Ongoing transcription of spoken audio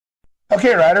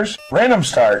Okay, riders, random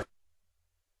start.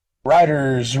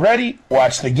 Riders ready,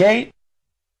 watch the gate.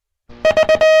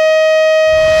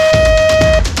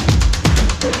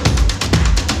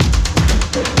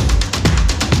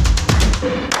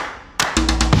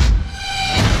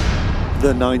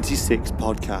 The 96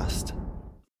 Podcast.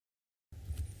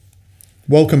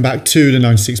 Welcome back to the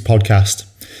 96 Podcast.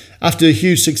 After the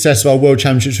huge success of our World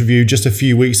Championships review just a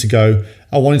few weeks ago,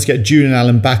 I wanted to get Julian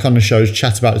Allen back on the show to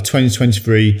chat about the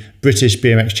 2023 British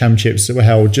BMX Championships that were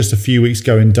held just a few weeks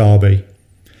ago in Derby.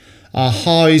 Our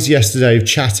highs yesterday of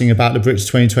chatting about the Brits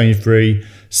 2023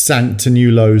 sank to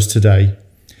new lows today.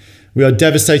 We are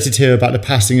devastated to hear about the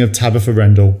passing of Tabitha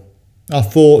Rendall. Our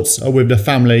thoughts are with the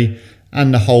family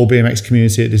and the whole BMX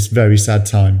community at this very sad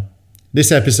time.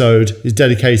 This episode is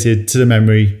dedicated to the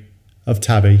memory of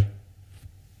Tabby.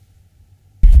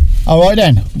 All right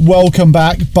then, welcome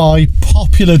back by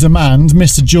popular demand,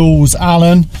 Mr. Jules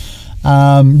Allen.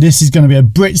 This is going to be a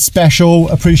Brit special.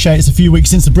 Appreciate it's a few weeks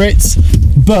since the Brits,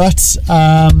 but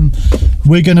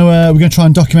we're going to try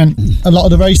and document a lot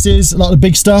of the races, a lot of the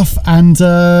big stuff, and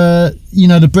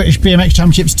the British BMX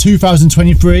Championships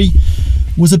 2023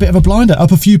 was a bit of a blinder,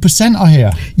 up a few percent, I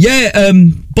hear. Yeah,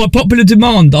 by popular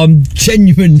demand, I'm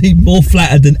genuinely more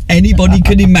flattered than anybody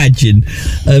can imagine.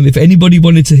 If anybody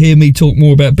wanted to hear me talk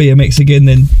more about BMX again,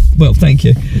 then, well, thank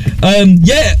you.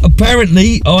 Yeah,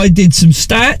 apparently I did some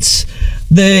stats.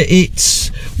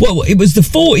 It was the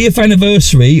 40th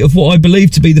anniversary of what I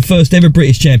believe to be the first ever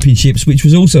British Championships, which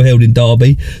was also held in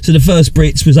Derby. So the first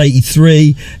Brits was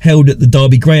 83, held at the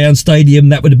Derby Greyhound Stadium.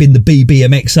 That would have been the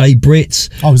BMXA Brits.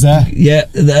 I was there. Yeah,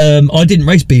 I didn't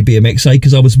race BMXA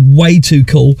because I was way too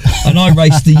cool, and I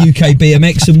raced the UK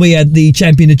BMX, and we had the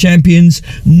Champion of Champions,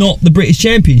 not the British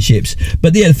Championships.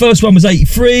 But yeah, the first one was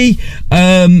 83,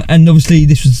 and obviously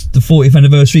this was the 40th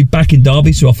anniversary back in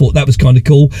Derby, so I thought that was kind of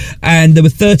cool. And there were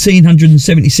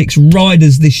 1,376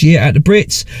 riders this year at the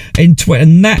Brits, and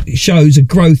that shows a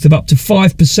growth of up to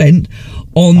 5%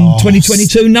 on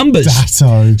 2022 numbers. As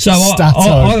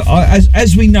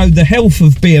we know, the health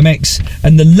of BMX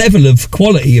and the level of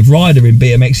quality of rider in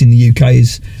BMX in the UK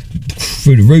is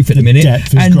through the roof at the minute,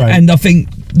 and I think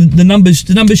the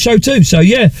numbers show too. So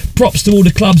yeah, props to all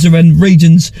the clubs around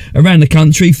regions around the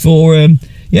country for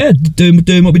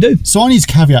doing what we do. So I need to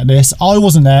caveat this. I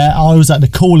wasn't there. I was at the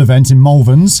Call event in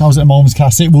Malverns. I was at the Malverns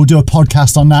Classic. We'll do a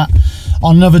podcast on that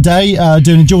on another day,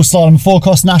 doing the dual slalom and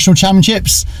forecast national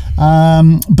championships.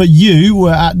 But you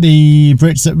were at the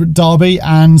Brits at Derby,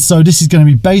 and so this is going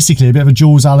to be basically a bit of a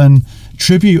Jules Allen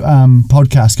tribute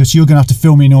podcast, because you're going to have to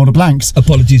fill me in all the blanks.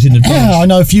 Apologies in advance. I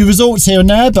know a few results here and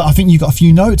there, but I think you've got a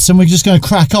few notes, and we're just going to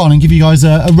crack on and give you guys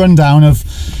a rundown of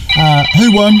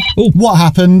who won, what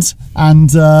happened,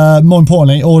 and more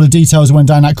importantly, all the details that went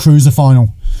down that cruiser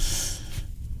final.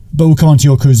 But we'll come on to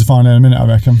your cruiser final in a minute, I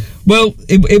reckon. Well,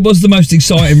 it was the most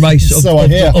exciting race of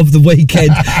the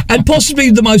weekend, and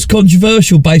possibly the most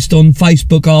controversial based on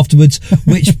Facebook afterwards,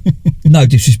 which, no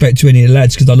disrespect to any of the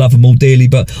lads because I love them all dearly,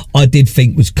 but I did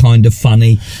think was kind of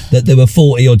funny that there were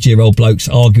 40-odd-year-old blokes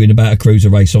arguing about a cruiser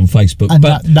race on Facebook. And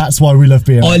that's why we love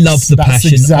BMX. I love the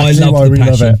passion. Exactly I love why the we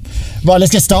passion. love it. Right,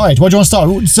 let's get started. Where do you want to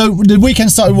start? So the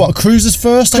weekend started what? Cruisers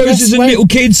first, I guess? Cruisers and little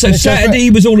kids. So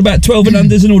Saturday was all about 12 and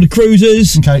unders and all the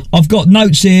cruisers. Okay. I've got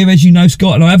notes here, as you know,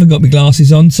 Scott, and I haven't got my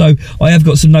glasses on, so I have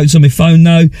got some notes on my phone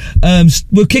now.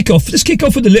 We'll kick off. Let's kick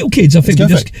off with the little kids. I think we'll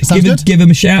just give them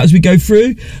a shout as we go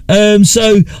through.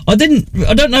 So I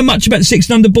don't know much about the 6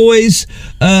 and under boys.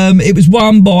 It was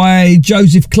won by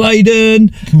Joseph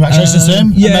Claydon. Congratulations to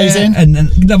him. Yeah, amazing. And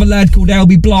another lad called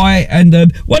Albie Bly. And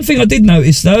one thing I did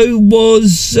notice though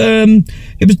was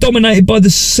it was dominated by the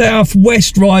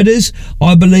Southwest riders.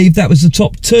 I believe that was the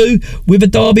top 2 with a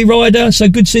Derby rider. So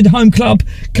good to see the home club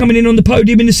coming in on the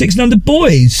podium in the 6 and under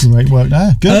boys. Great work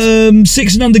there. Good.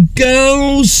 6 and under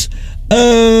girls.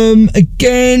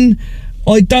 Again,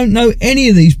 I don't know any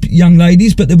of these young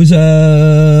ladies, but there was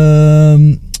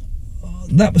that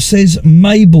says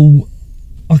Mabel.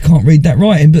 I can't read that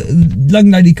writing, but a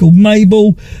young lady called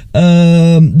Mabel.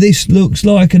 This looks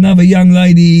like another young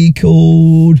lady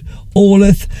called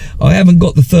Orleth. I haven't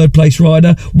got the 3rd place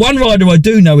rider. One rider I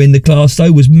do know in the class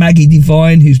though was Maggie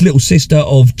Devine, who's little sister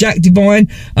of Jack Devine,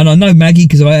 and I know Maggie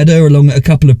because I had her along at a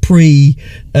couple of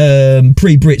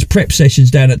pre-Brits prep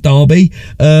sessions down at Derby.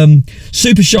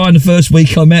 Super shy in the first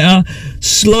week I met her,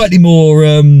 slightly more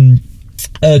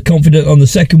confident on the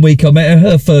second week I met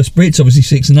her first Brits, obviously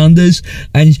 6 and unders,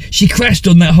 and she crashed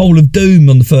on that hole of doom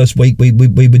on the first week. We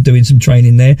were doing some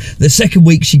training there. The second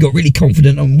week she got really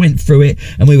confident and went through it,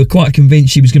 and we were quite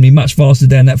convinced she was going to be much faster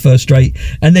down that first straight,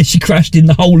 and then she crashed in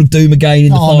the hole of doom again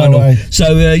in the final. No,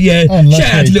 so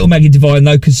shout out to little Maggie Devine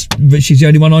though, because she's the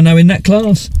only one I know in that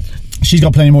class. She's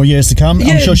got plenty more years to come.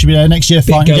 I'm sure she'll be there next year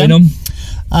fighting again.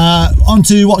 On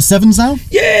to what, 7s now?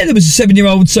 Yeah, there was a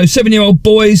 7-year-old. So 7-year-old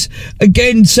boys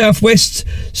again. Southwest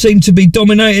seemed to be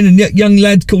dominating, and a young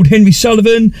lad called Henry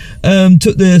Sullivan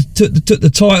took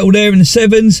the title there in the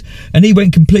 7s, and he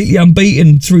went completely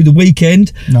unbeaten through the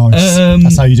weekend. Nice.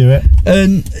 That's how you do it.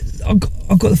 And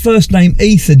I've got the first name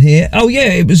Ethan here. Oh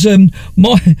yeah, it was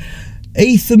my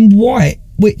Ethan White,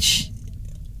 which.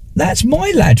 That's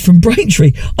my lad from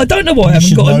Braintree. I don't know why I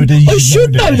haven't got him. I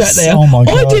should know that there. Oh my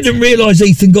God. I didn't realise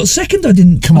Ethan got second. I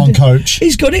didn't. Come on, coach.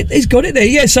 He's got it there.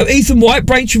 Yeah, so Ethan White,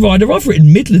 Braintree rider. I've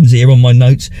written Midlands here on my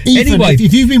notes. Ethan, anyway,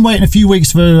 if you've been waiting a few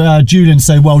weeks for Julian to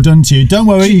say well done to you, don't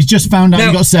worry, he's just found out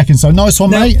he got second, so nice one,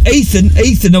 mate.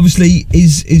 Ethan obviously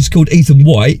is called Ethan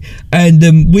White, and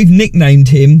we've nicknamed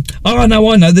him. I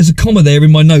know. There's a comma there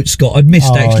in my notes, Scott. I'd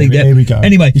missed actually. Here we go.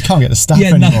 Anyway, you can't get the staff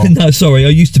anymore. No, sorry. I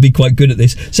used to be quite good at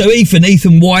this. So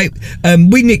Ethan White,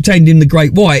 we nicknamed him the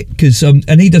Great White because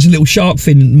and he does a little shark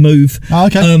fin move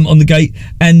on the gate,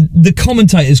 and the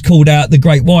commentators called out the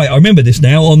Great White. I remember this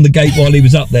now, on the gate while he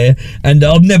was up there, and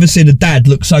I've never seen a dad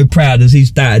look so proud as his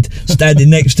dad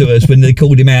standing next to us when they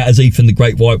called him out as Ethan the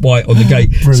Great White on the gate.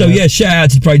 Brilliant. So yeah, shout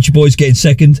out to the Braintree boys getting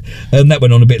second. That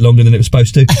went on a bit longer than it was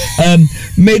supposed to.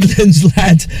 Midlands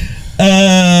lad,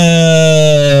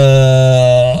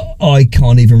 I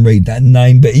can't even read that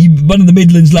name, but one of the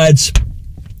Midlands lads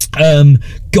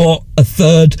got a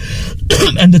third,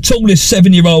 and the tallest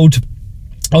 7-year-old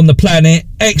on the planet,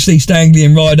 ex-East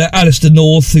Anglian rider Alistair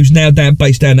North, who's now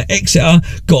based down at Exeter,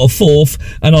 got a fourth,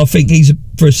 and I think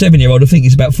for a 7-year-old, I think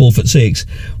he's about 4'6",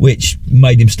 which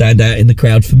made him stand out in the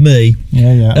crowd for me.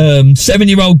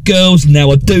 7-year-old girls, now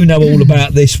I do know all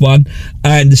about this one,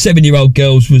 and the 7-year-old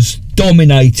girls was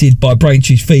dominated by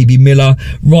Braintree's Phoebe Miller,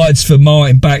 rides for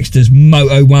Martin Baxter's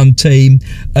Moto 1 team.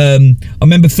 I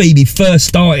remember Phoebe first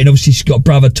starting, obviously she's got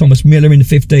brother Thomas Miller in the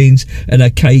 15s and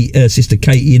her sister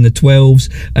Katie in the 12s,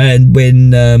 and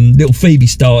when little Phoebe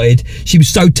started, she was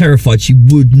so terrified she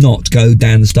would not go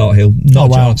down the start hill, not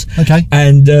a chance. Okay.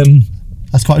 And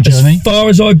that's quite a journey. As far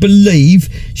as I believe,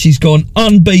 she's gone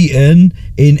unbeaten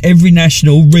in every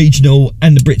national, regional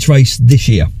and the Brits race this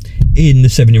year in the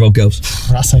 7-year-old girls.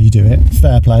 That's how you do it.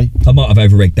 Fair play. I might have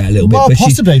over-regged that a little bit. But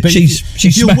possibly. But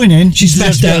if you're winning, she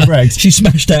smashed out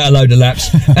a load of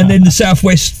laps. And then the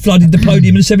Southwest flooded the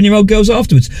podium and the 7-year-old girls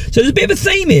afterwards. So there's a bit of a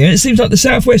theme here, and it seems like the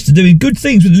Southwest are doing good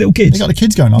things with the little kids. They got the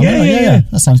kids going on. Yeah.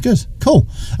 That sounds good. Cool.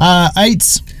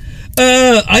 8s.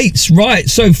 8s, right.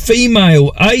 So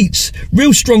female 8s,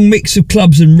 real strong mix of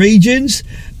clubs and regions.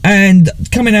 And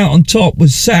coming out on top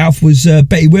was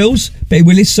Betty Willis,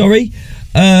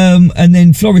 and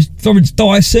then Florence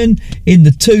Dyson in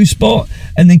the 2 spot,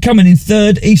 and then coming in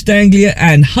 3rd, East Anglia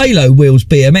and Halo Wheels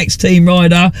BMX team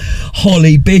rider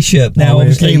Holly Bishop. Now,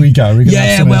 obviously, here we go.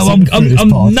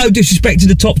 I'm no disrespect to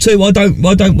the top 2. I don't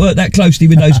work that closely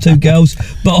with those 2 girls,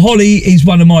 but Holly is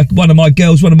one of my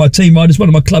girls, one of my team riders, one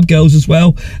of my club girls as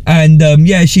well, and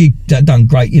she done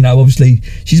great. Obviously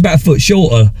she's about a foot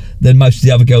shorter than most of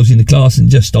the other girls in the class, and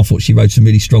just I thought she rode some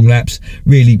really strong laps.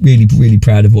 Really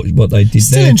proud of what they did.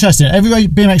 Still interesting. Every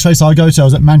BMX race I go to, I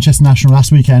was at Manchester National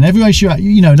last weekend. Every race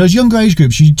those younger age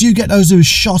groups, you do get those who are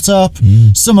shot up.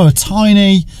 Some are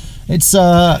tiny. It's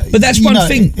but that's one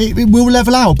thing. It will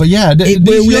level out. But yeah, these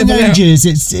young ages,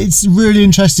 it's really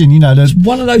interesting. It's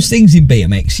one of those things in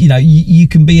BMX. You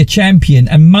can be a champion,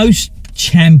 and most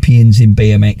champions in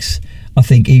BMX, I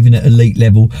think, even at elite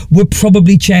level, were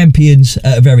probably champions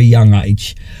at a very young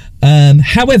age.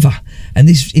 However, and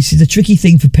this is a tricky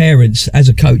thing for parents as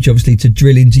a coach, obviously, to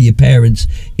drill into your parents,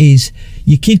 is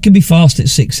your kid can be fast at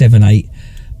 6, 7, 8,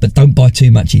 but don't buy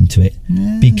too much into it,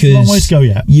 because a long way to go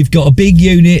yet. You've got a big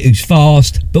unit who's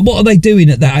fast, but what are they doing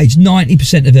at that age?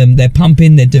 90% of them, they're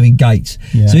pumping, they're doing gates.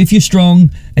 So if you're strong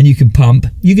and you can pump,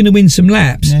 you're going to win some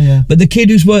laps. But the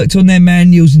kid who's worked on their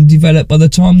manuals and developed, by the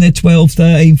time they're 12,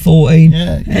 13, 14,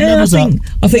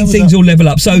 I think things will level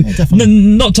up. So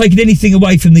not taking anything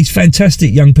away from these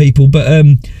fantastic young people, but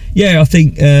I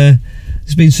think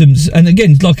there's been some, and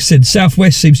again, like I said,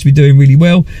 Southwest seems to be doing really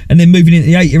well. And then moving into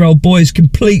the 8-year-old boys,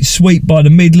 complete sweep by the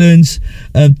Midlands.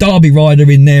 Derby rider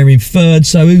in there in 3rd.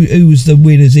 So who was the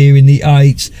winners here in the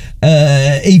 8s?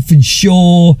 Ethan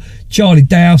Shaw, Charlie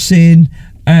Dowson,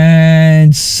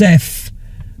 and Seth.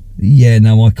 Yeah,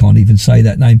 no, I can't even say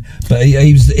that name. But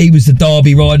he was the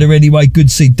Derby rider anyway. Good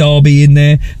to see Derby in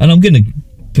there, and I'm going to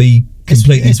be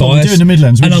completely it's biased. What we do in the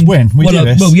Midlands. We just win. We do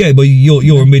this. Well, yeah,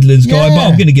 you're a Midlands guy, but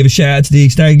I'm going to give a shout out to the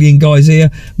East Anglian guys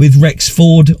here with Rex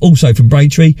Ford, also from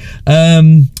Braintree,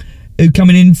 who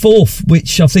coming in fourth,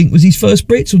 which I think was his first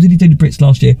Brits, or did he do the Brits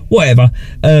last year? Whatever.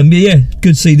 Yeah,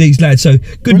 good to see these lads. So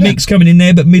good Brilliant. mix coming in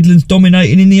there, but Midlands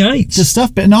dominating in the eights. Good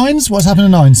stuff. Bit of nines. What's happened to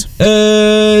nines?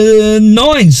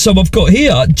 Nines. So I've got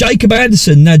here Jacob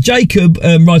Anderson. Now Jacob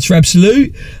rides for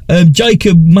Absolute.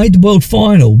 Jacob made the world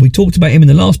final. We talked about him in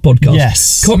the last podcast.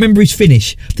 Yes. Can't remember his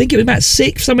finish. I think it was about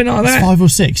sixth, something like that. It's 5 or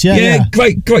 6. Yeah.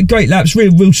 Great laps.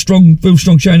 Real strong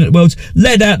showing at the Worlds.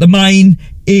 Led out the main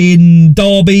in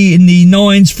Derby in the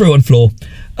nines, through on floor.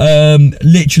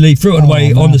 Literally threw it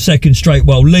away on the second straight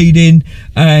while leading,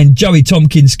 and Joey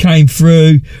Tompkins came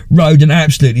through, rode an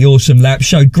absolutely awesome lap,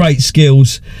 showed great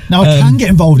skills. Now I can get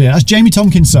involved here. That's Jamie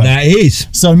Tompkins' son. That is.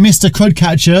 So Mr.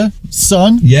 Crudcatcher,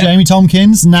 son, Yeah. Jamie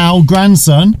Tompkins, now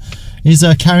grandson, is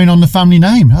carrying on the family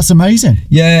name. That's amazing.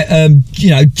 Yeah,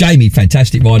 Jamie,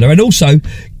 fantastic rider, and also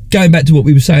going back to what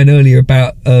we were saying earlier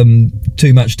about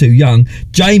Too Much Too Young,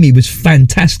 Jamie was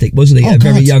fantastic, wasn't he, at a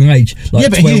very young age? Like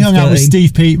but 12, he hung out with 13.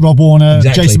 Steve Pete, Rob Warner,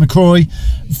 Exactly. Jason McCroy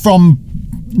from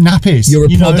Nappies. You're a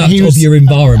product of your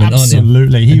environment, aren't you?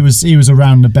 Absolutely. He was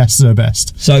around the best of the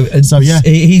best. So yeah.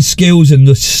 His skills and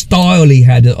the style he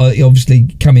had, obviously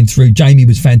coming through. Jamie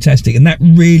was fantastic, and that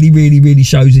really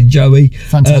shows in Joey.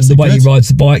 Fantastic, the way he good. rides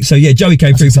the bike. So yeah, Joey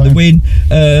came through for the win.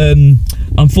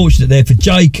 Unfortunate there for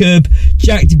Jacob.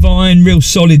 Jack Devine, real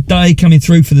solid day coming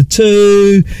through for the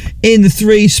 2. In the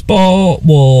 3 spot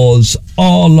was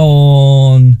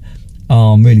Arlon.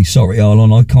 Oh, I'm really sorry,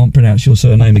 Arlon. I can't pronounce your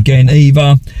surname again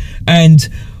either. And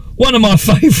one of my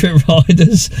favourite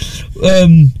riders,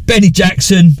 Benny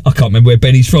Jackson. I can't remember where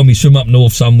Benny's from. He's from up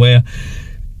north somewhere.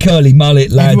 Curly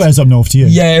mullet lad. Everywhere's up north to you.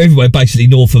 Yeah, everywhere basically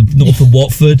north of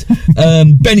Watford.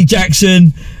 Benny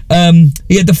Jackson.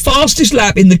 He had the fastest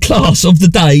lap in the class of the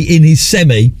day in his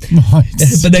semi. Right.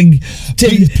 But then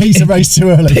Peter raced too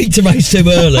early. Peter raced too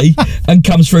early and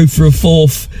comes through for a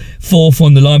fourth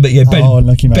on the line. But yeah,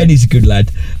 lucky mate. Benny's a good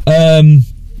lad.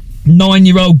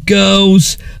 9-year-old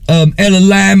girls, Ella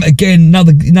Lamb, again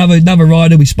another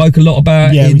rider we spoke a lot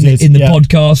about in the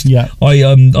podcast. Yeah.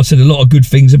 I said a lot of good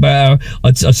things about her.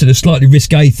 I said a slightly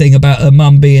risque thing about her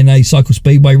mum being a cycle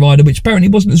speedway rider, which apparently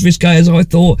wasn't as risque as I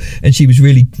thought, and she was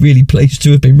really pleased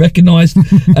to have been recognised.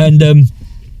 And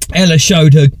Ella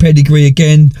showed her pedigree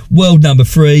again, world number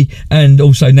 3, and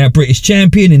also now British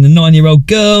champion in the 9-year-old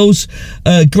girls.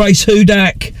 Grace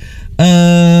Hudak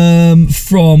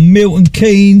from Milton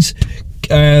Keynes,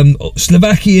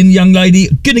 Slovakian young lady.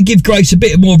 Gonna give Grace a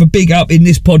bit more of a big up in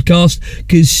this podcast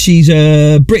because she's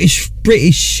a British.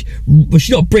 Well, she's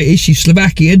not British, she's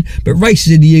Slovakian, but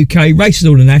races in the UK, races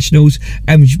all the nationals,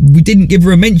 and we didn't give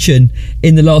her a mention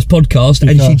in the last podcast,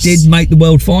 and she did make the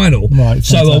world final. Right,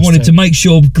 so I wanted to make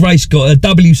sure Grace got a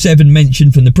W7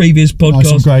 mention from the previous podcast.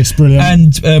 Nice one, Grace,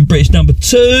 brilliant. And British number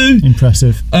 2.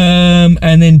 Impressive.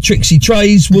 And then Trixie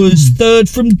Trays was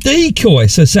 3rd from Decoy,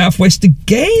 so Southwest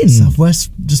again. Southwest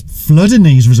just flooding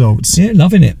these results. Yeah,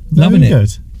 loving it. Loving it.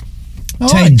 Good. All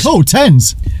right, Tens. cool.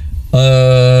 10s.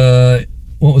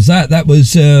 What was that? That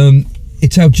was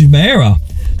Ital Jumeirah.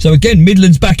 So again,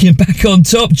 Midlands back on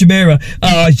top. Jumeirah.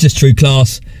 Oh, he's just true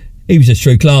class. He was just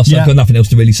true class. Yeah. I've got nothing else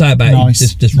to really say about Nice.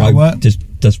 him.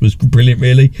 Just was brilliant,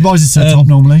 really. Rises to the top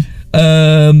normally.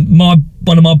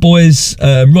 One of my boys,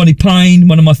 Ronnie Payne,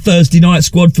 one of my Thursday night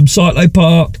squad from Cyclo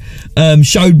Park,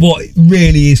 showed what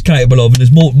really is capable of, and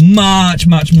there's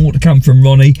much more to come from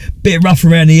Ronnie. Bit rough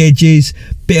around the edges,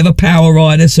 bit of a power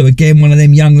rider, so again one of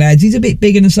them young lads. He's a bit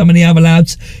bigger than some of the other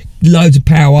lads, loads of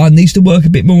power, needs to work a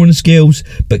bit more on the skills,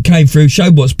 but came through,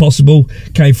 showed what's possible,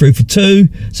 came through for 2.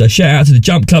 So shout out to the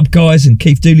Jump Club guys and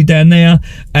Keith Dooley down there,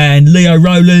 and Leo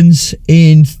Rowlands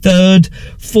in 3rd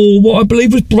for what I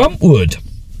believe was Bruntwood.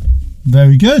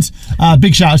 Very good.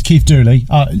 Big shout out to Keith Dooley.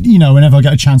 Whenever I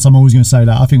get a chance, I'm always going to say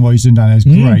that. I think what he's doing down there is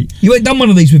great. You ain't done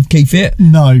one of these with Keith yet?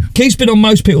 No. Keith's been on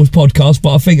most people's podcasts,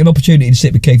 but I think an opportunity to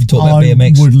sit with Keith and talk about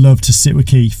BMX. I would love to sit with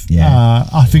Keith. Yeah.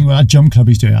 I think that Jump Club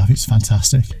he's doing, I think it's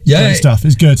fantastic. Yeah. Great stuff.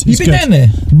 It's good. You been down there?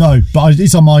 No, but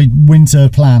it's on my winter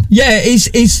plan. Yeah,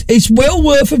 it's well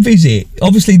worth a visit.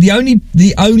 Obviously, the only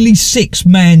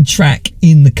 6-man track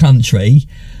in the country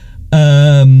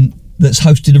that's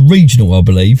hosted a regional, I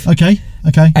believe. Okay.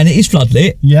 And it is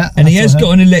floodlit. Yeah. And he has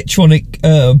got an electronic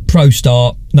Pro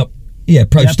Start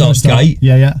gate.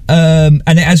 Yeah. And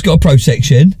it has got a Pro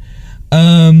section.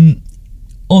 On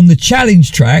the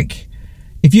challenge track,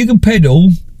 if you can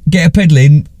get a pedal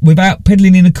in without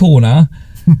pedaling in a corner,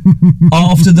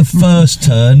 after the first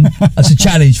turn. That's a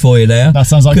challenge for you there. That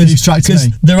sounds like a huge track to me.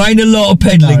 Because there ain't a lot of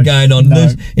pedalling going on. No.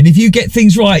 And if you get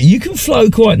things right, you can flow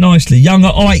quite nicely.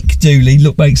 Younger Ike Dooley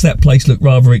makes that place look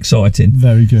rather exciting.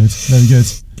 Very good, very good.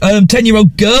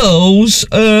 10-year-old girls,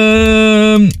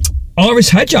 Iris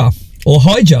Hadjar. Or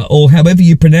Hyja, or however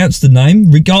you pronounce the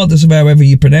name, regardless of however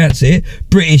you pronounce it,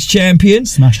 British champion.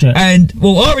 Smashed it. And,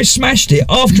 well, Iris smashed it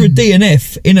after a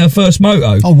DNF in her first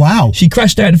moto. Oh, wow. She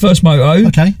crashed out in the first moto.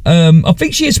 Okay. I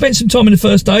think she had spent some time in the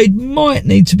first aid. Might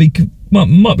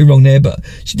be wrong there, but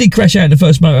she did crash out in the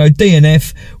first moto.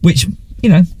 DNF, which, you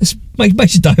know,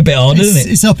 makes your day a bit harder, doesn't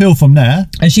it? It's uphill from there.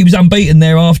 And she was unbeaten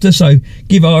thereafter, so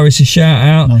give Iris a shout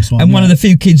out. Nice one, and one of the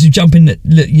few kids who jump in,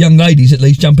 young ladies at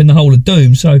least, jump in the hole of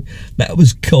doom, so that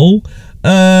was cool.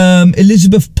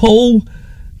 Elizabeth Paul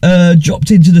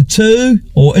dropped into the 2,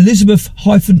 or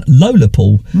Elizabeth-Lola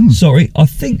Paul. Sorry, I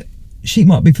think she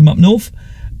might be from up north.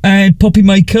 And Poppy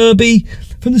May Kirby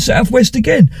from the southwest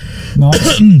again.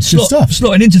 Nice. Good stuff.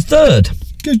 Slotting into 3rd.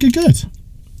 Good.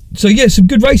 So yeah, some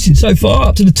good racing so far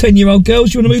up to the 10-year-old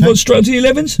girls. You want to move on straight to the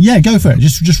 11s? Yeah, go for it.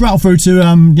 Just rattle through to the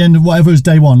end of whatever was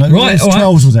day one. Right,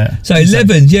 12s was it? So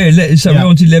 11s, yeah. So we're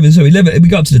on to 11. So 11, we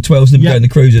got to the 12s, and then we go in the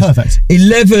cruisers. Perfect.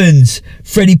 11s,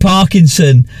 Freddie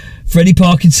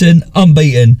Parkinson,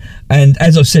 unbeaten, and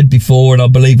as I said before, and I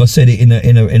believe I said it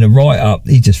in a write-up,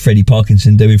 he's just Freddie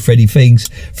Parkinson doing Freddie things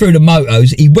through the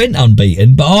motos. He went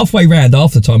unbeaten, but halfway round,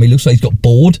 half the time, he looks like he's got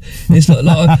bored. And it's like,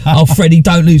 oh, Freddie,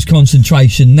 don't lose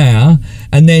concentration now,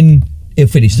 and then he'll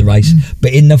finish the race.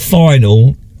 But in the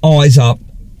final, eyes up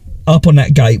on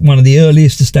that gate, one of the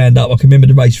earliest to stand up. I can remember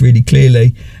the race really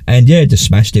clearly, and yeah, just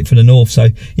smashed it for the north. So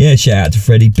yeah, shout out to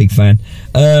Freddie, big fan.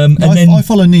 I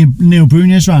follow Neil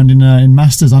Bruniers around in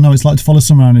Masters. I know it's like to follow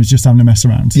someone around who's just having a mess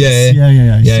around.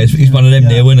 Yeah. He's one of them,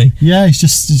 Neil, isn't he? Yeah, he's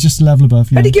just a level above.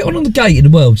 How did he get on the gate in the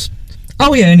Worlds?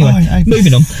 Oh yeah. Anyway,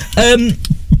 moving on.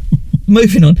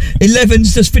 Moving on.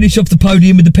 11s just finish off the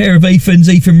podium with a pair of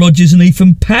Ethan Rogers and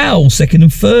Ethan Powell, 2nd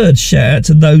and 3rd. Shout out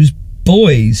to those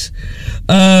boys.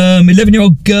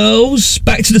 11-year-old girls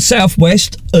back to the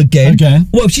southwest again.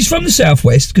 Well, she's from the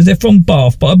southwest because they're from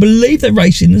Bath, but I believe they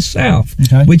race in the south,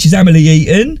 which is Amelie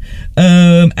Eaton.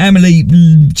 Amelie,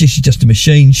 she's just a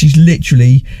machine. She's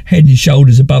literally head and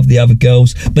shoulders above the other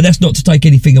girls, but that's not to take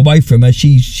anything away from her.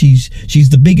 She's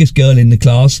the biggest girl in the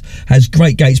class, has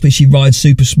great gaits, but she rides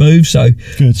super smooth. So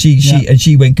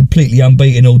she went completely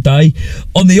unbeaten all day.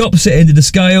 On the opposite end of the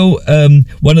scale,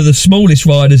 one of the smallest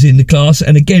riders in the class,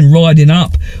 and again riding up,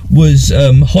 was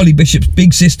Holly Bishop's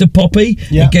big sister Poppy.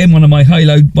 Again, one of my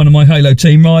Halo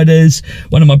team riders,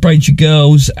 one of my Braintree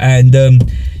girls, and I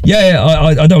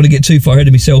don't want to get too far ahead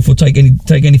of myself or take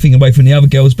anything away from the other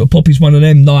girls, but Poppy's one of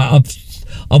them.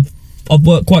 I've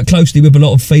worked quite closely with a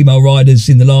lot of female riders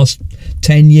in the last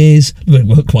 10 years. I've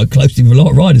worked quite closely with a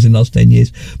lot of riders in the last 10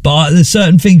 years. But there's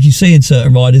certain things you see in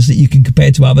certain riders that you can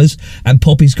compare to others, and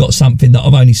Poppy's got something that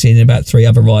I've only seen in about 3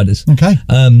 other riders. Okay.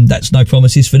 That's no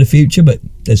promises for the future, but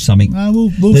there's something.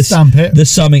 We'll stamp it.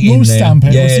 There's something in there. We'll stamp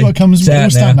it. We'll see what comes. We'll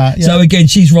stamp that. Yeah. So again,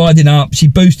 she's riding up. She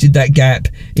boosted that gap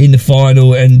in the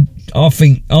final, and I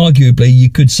think arguably you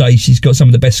could say she's got some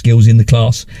of the best skills in the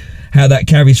class. How that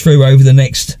carries through over the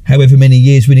next however many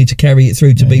years we need to carry it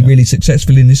through to be really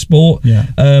successful in this sport.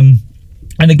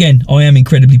 And again, I am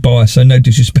incredibly biased, so no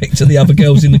disrespect to the other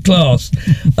girls in the class.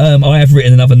 I have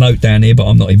written another note down here, but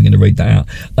I'm not even going to read that out.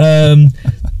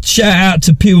 Shout out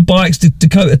to Pure Bikes, to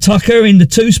Dakota Tucker in the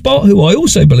 2 spot, who I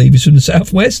also believe is from the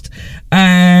southwest,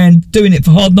 and doing it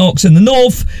for Hard Knocks in the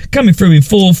north. Coming through in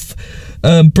 4th,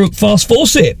 Brooke Fast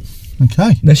Fawcett.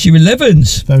 Okay, that's your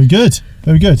 11s. Very good.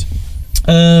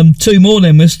 2 more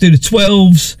then. Let's do the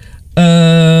 12s.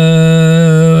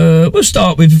 We'll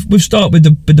start with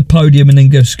the podium, and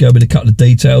then just go with a couple of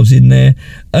details in there.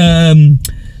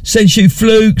 Senshu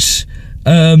Flukes,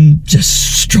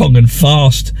 just strong and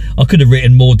fast. I could have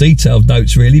written more detailed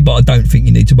notes really, but I don't think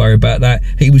you need to worry about that.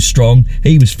 He was strong,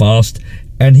 he was fast,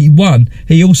 and he won.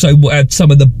 He also had some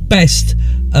of the best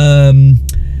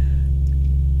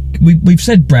we've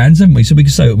said brands, haven't we? So we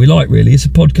can say what we like, really. It's a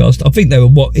podcast. I think they were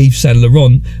what Yves Saint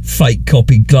Laurent fake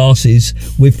copied glasses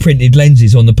with printed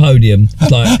lenses on the podium. It's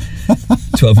like,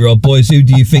 12-year-old boys, who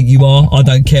do you think you are? I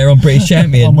don't care, I'm British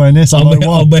champion. I'm wearing this, I'm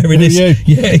wearing this. Yeah,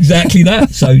 exactly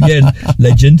that. So yeah,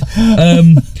 legend.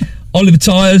 Oliver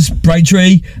Tyres,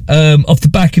 Braintree, off the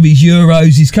back of his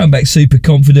Euros, he's come back super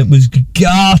confident, was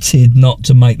gutted not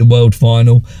to make the world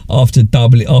final after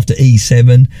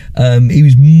E7. He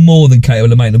was more than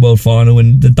capable of making the world final,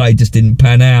 and the day just didn't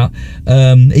pan out.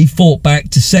 He fought back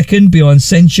to 2nd behind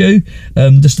Senshu.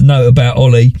 Just a note about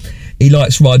Ollie, he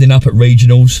likes riding up at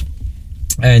regionals.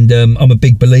 And I'm a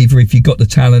big believer, if you've got the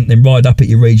talent, then ride up at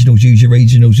your regionals, use your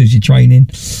regionals as your training.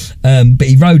 But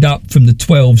he rode up from the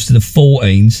 12s to the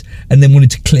 14s and then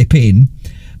wanted to clip in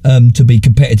to be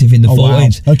competitive in the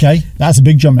 14s. Wow. Okay, that's a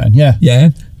big jump then, yeah. Yeah.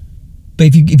 But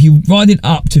if you ride it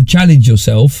up to challenge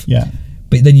yourself,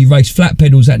 but then you race flat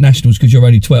pedals at nationals because you're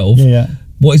only 12,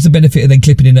 what is the benefit of then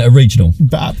clipping in at a regional?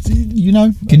 But, you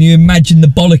know... Can you imagine the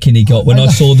bollocking he got when I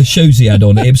saw the shoes he had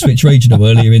on at Ipswich Regional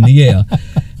earlier in the year?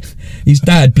 His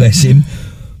dad, bless him.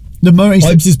 The moment he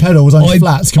slips his pedals on his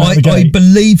flats coming out the gate. I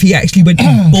believe he actually went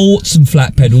and bought some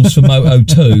flat pedals for Moto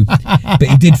 2, but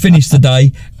he did finish the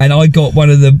day, and I got one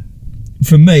of the,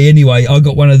 from me anyway, I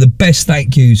got one of the best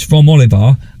thank yous from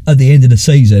Oliver at the end of the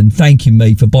season, thanking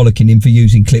me for bollocking him for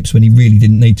using clips when he really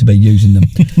didn't need to be using them.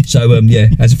 So yeah,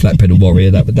 as a flat pedal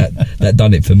warrior, that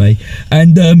done it for me.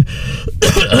 And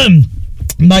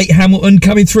Nate Hamilton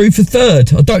coming through for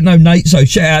third. I don't know Nate, so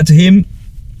shout out to him.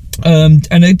 And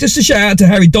just a shout out to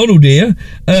Harry Donald here.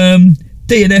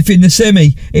 DNF in the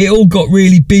semi. It all got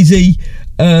really busy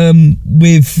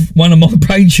with one of my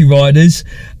Braintree riders,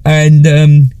 and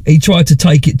he tried to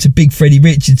take it to big Freddie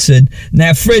Richardson.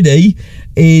 Now Freddie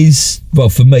is, well,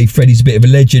 for me, Freddie's a bit of a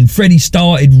legend. Freddie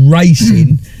started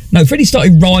racing Freddie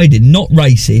started riding, not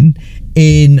racing,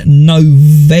 in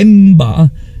November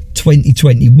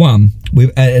 2021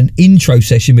 with an intro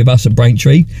session with us at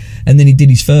Braintree, and then he did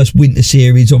his first winter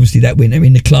series, obviously that winter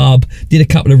in the club, did a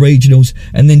couple of regionals,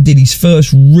 and then did his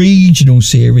first regional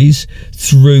series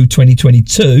through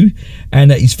 2022,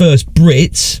 and at his first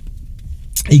Brits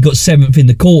he got 7th in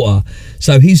the quarter.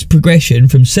 So his progression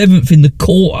from 7th in the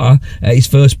quarter at his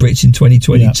first Brits in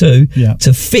 2022 to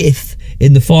 5th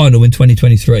in the final in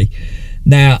 2023.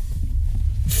 Now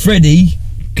Freddie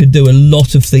could do a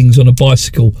lot of things on a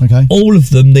bicycle. Okay. All of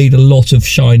them need a lot of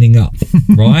shining up,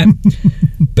 right?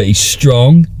 But he's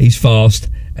strong, he's fast,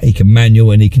 he can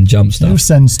manual, and he can jump stuff. He'll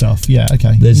send stuff, yeah.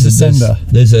 Okay. There's a sender.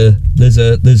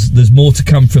 There's more to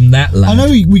come from that lad. I know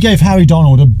we gave Harry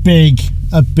Donald a big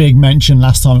mention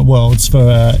last time at Worlds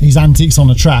for his antics on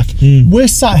the track. We're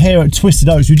sat here at Twisted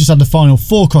Oaks. We just had the final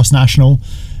 4-cross national,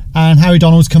 and Harry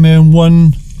Donald's come here and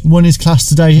won his class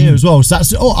today here as well. So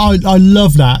that's I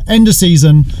love that. End of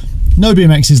season, no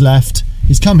BMXs left.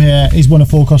 He's come here, he's won a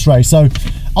 4-cross race. So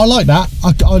I like that.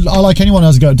 I like anyone who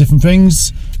has a go at different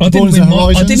things. I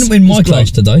didn't win my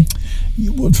class today.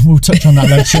 We'll touch on that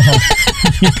later on.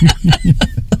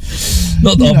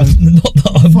 Not that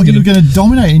I'm going to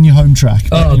dominate in your home track.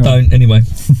 Oh, anyway. Don't anyway.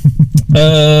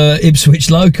 Ipswich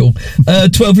local.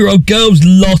 12-year-old girls,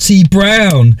 Lottie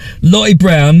Brown. Lottie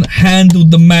Brown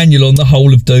handled the manual on the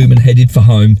whole of Doom and headed for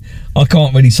home. I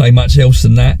can't really say much else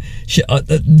than that.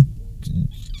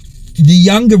 The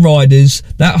younger riders,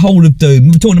 that whole of Doom, we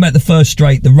were talking about the first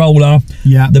straight, the roller,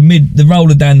 the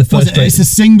roller down the first straight. It's a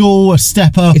single, a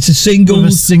step up. It's a single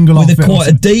with quite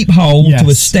a deep hole to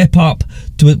a step up,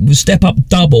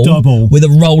 double with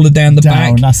a roller down the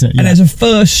back. That's it, and as a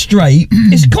first straight,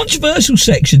 it's a controversial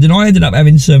section, and I ended up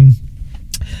having some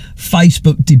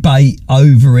Facebook debate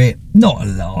over it. Not a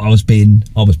lot. I was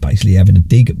basically having a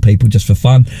dig at people just for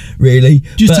fun, really.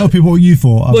 Just tell people what you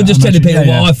thought. Well, just telling people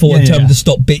what I thought and tell them to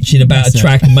stop bitching about a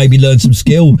track and maybe learn some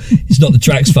skill. It's not the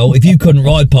track's fault. If you couldn't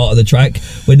ride part of the track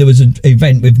when there was an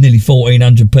event with nearly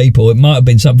 1,400 people, it might have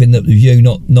been something that was you,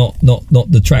 not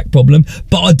the track problem.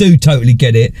 But I do totally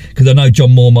get it, because I know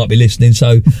John Moore might be listening,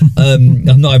 so I'm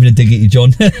not having a dig at you,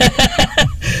 John.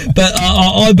 But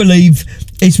I believe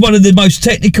it's one of the most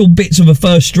technical bits of a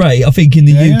first straight, I think, in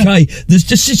the UK. There's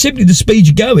just simply the speed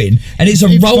you're going, and it's a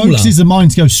roller. It focuses the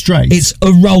mind to go straight. It's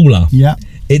a roller. Yeah.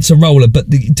 It's a roller, but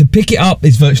to pick it up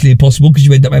is virtually impossible, because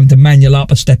you end up having to manual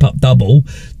up a step up double.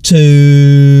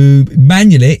 To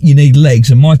manual it, you need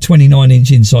legs, and my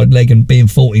 29-inch inside leg and being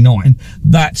 49,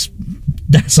 that's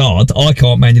hard. I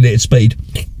can't manual it at speed.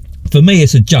 For me,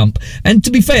 it's a jump, and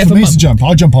to be fair, for me, it's a jump.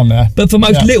 I jump on there. But for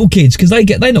most little kids, because they're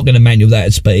not going to manual that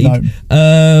at speed.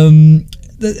 No.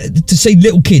 To see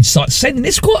little kids start sending,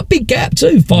 it's quite a big gap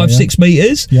too, 5-6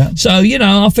 meters. Yeah. So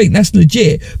I think that's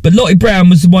legit. But Lottie Brown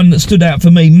was the one that stood out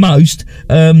for me most,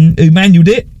 who manualed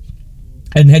it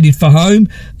and headed for home.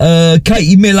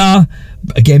 Katie Miller,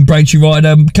 again Braintree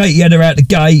rider. Katie had her out the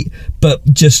gate, but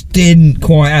just didn't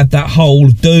quite have that whole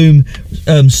Doom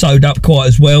sewed up quite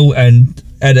as well, and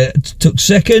took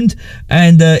second.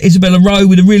 And Isabella Rowe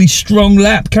with a really strong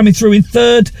lap coming through in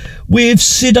third, with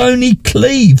Sidonie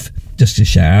Cleave. Just a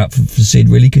shout out for Sid,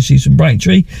 really, because she's from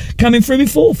Braintree, coming through in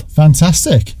fourth.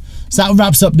 Fantastic. So that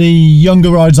wraps up the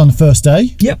younger riders on the first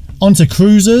day. Yep. On to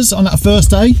cruisers on that first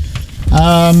day.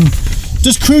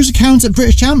 Does cruiser count at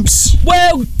British Champs?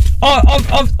 Well,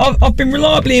 I've been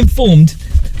reliably informed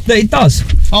that it does.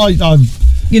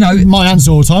 My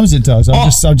answer all the time is it does.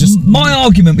 My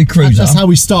argument with cruiser. That's how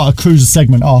we start a cruiser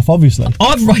segment off. Obviously,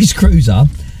 I've raced cruiser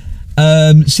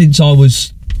since I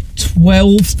was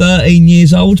 12, 13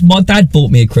 years old. My dad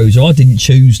bought me a cruiser. I didn't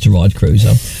choose to ride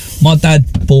cruiser. My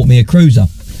dad bought me a cruiser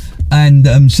and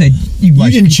said, you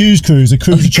didn't choose cruiser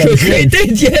chose you. He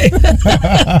did,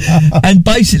 yeah. And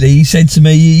basically he said to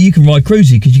me, you can ride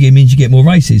cruiser because it means you get more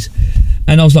races.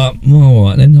 And I was like, well, all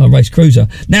right then, I'll race cruiser.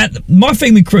 Now, my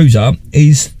thing with cruiser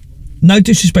is, no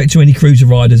disrespect to any cruiser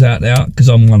riders out there, because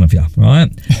I'm one of you, right?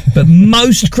 But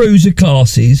most cruiser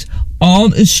classes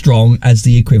aren't as strong as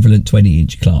the equivalent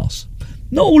 20-inch class.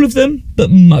 Not all of them,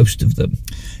 but most of them.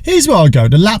 Here's where I go.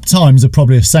 The lap times are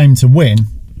probably the same to win,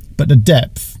 but the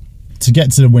depth to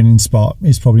get to the winning spot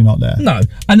is probably not there. No,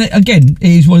 and again, it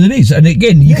is what it is. And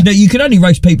again, you can only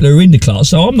race people who are in the class,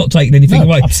 so I'm not taking anything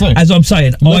away. Absolutely. As I'm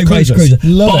saying, I race cruiser.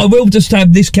 I will just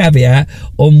have this caveat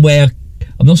on where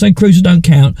I'm not saying cruiser don't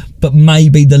count, but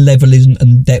maybe the level isn't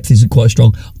and depth isn't quite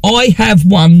strong. I have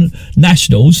won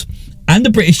nationals and the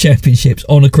British Championships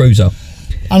on a cruiser.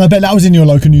 And I bet that was in your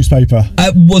local newspaper.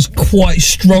 It was quite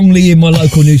strongly in my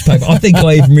local newspaper. I think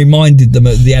I even reminded them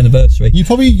at the anniversary. You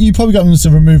probably got them to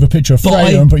remove a picture of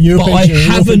Freya and put your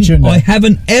picture in there. I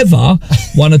haven't ever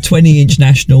won a 20-inch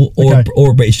national or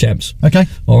a British Champs. Okay.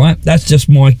 All right. That's just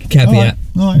my caveat.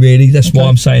 All right. Really, that's why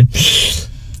I'm saying,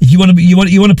 if you want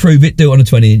to prove it, do it on a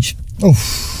 20-inch.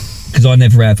 Because I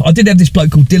never have. I did have this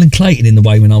bloke called Dylan Clayton in the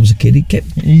way when I was a kid.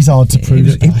 He's hard to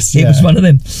prove. It was one of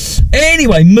them.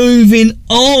 Anyway, moving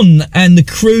on, and the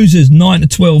cruisers 9 to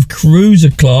 12 cruiser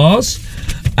class,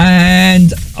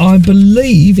 and I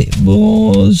believe it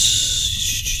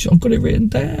was. I've got it written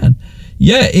down.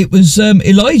 Yeah, it was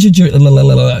Elijah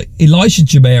Jamera.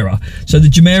 So the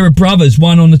Jamera brothers,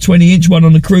 one on the 20-inch, one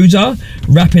on the cruiser,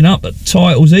 wrapping up at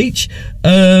titles each.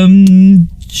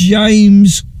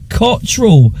 James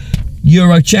Cottrell,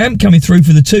 Euro champ, coming through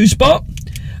for the 2 spot,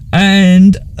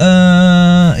 and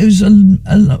it was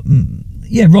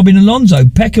Robin Alonso,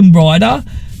 Peckham rider,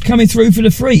 coming through for the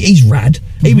 3. He's rad.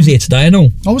 He was here today and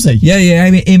all. Oh, was he? Yeah,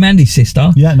 him and his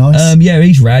sister. Yeah, nice.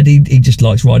 He's rad. He just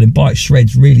likes riding bikes,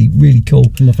 shreds. Really, really cool.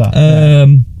 Love that.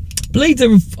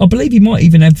 I believe he might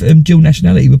even have dual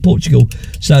nationality with Portugal.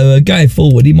 So going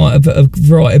forward, he might have a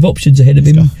variety of options ahead of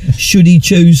him. Should he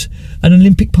choose an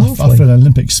Olympic pathway? I feel an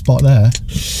Olympic spot there.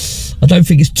 I don't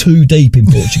think it's too deep in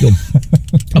Portugal.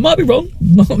 I might be wrong.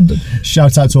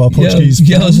 Shout out to our Portuguese fans.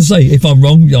 Yeah, I was going to say, if I'm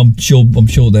wrong, I'm sure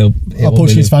they'll. Our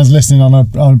Portuguese fans listening on a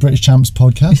British Champs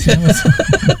podcast.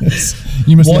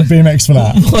 You must love BMX for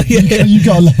that. You've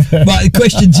got to love it. Right, the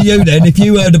question to you then: if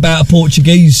you heard about a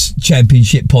Portuguese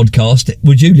championship podcast,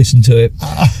 would you listen to it?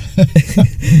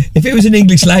 If it was in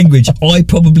English language, I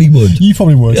probably would. You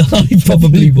probably would. I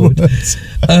probably would.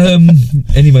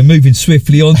 Anyway, moving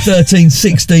swiftly on.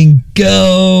 13-16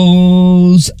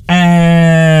 girls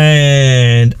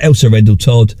and Elsa Rendall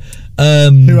Todd.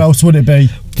 Who else would it be?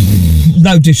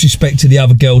 No disrespect to the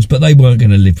other girls, but they weren't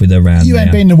going to live with her around. You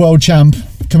ain't been the world champ,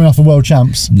 coming off the world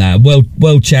champs. Nah,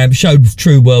 world champ, showed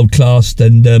true world class,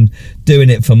 and doing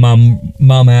it for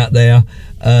mum out there.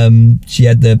 She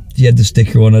had the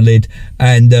sticker on her lid,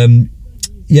 and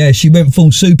she went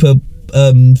full super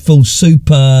Wonder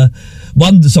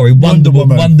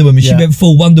Woman. She went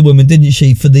full Wonder Woman, didn't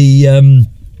she, for the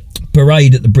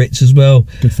parade at the Brits as well.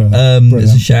 Good for her.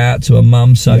 There's a shout out to her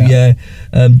mum. So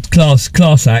class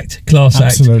act.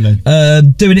 Absolutely.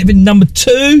 Doing it in number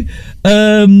 2.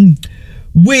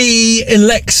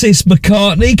 Alexis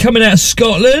McCartney, coming out of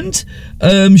Scotland,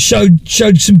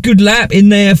 showed some good lap in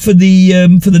there for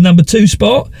the number 2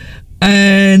 spot,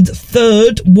 and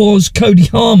 3rd was Cody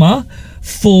Harmer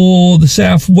for the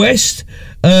Southwest.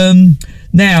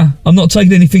 Now, I'm not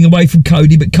taking anything away from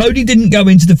Cody, but Cody didn't go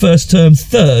into the first term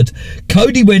 3rd.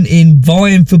 Cody went in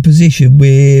vying for position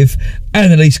with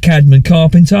Annalise Cadman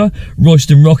Carpenter,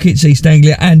 Royston Rockets, East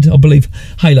Anglia, and I believe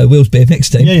Halo Wheels BMX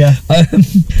team. Yeah.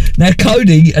 Now,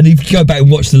 Cody, and if you go back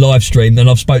and watch the live stream, and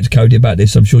I've spoke to Cody about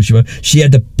this, I'm sure she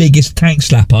had the biggest tank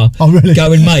slapper. Oh, really?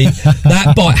 Going, mate,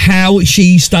 that bike, how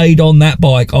she stayed on that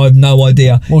bike, I have no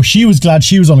idea. Well, she was glad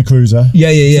she was on a cruiser.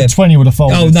 Yeah. So 20 would have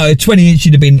folded. Oh, no, a 20-inch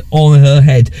should have been on her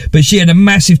head, but she had a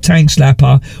massive tank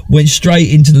slapper, went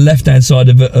straight into the left-hand side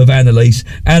of Annalise.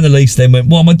 Annalise then went,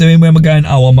 what am I doing? Where am I going?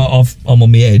 Oh, I'm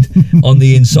on my head on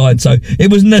the inside. So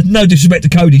it was no disrespect to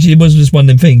Cody, it wasn't just one of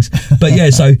them things. But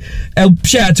yeah, so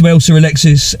shout out to Elsa,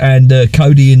 Alexis, and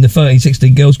Cody in the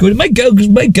 13-16 girls group. It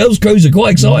made girls cruiser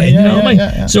quite exciting. You know what I mean?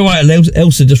 Yeah. It's all right,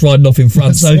 Elsa just riding off in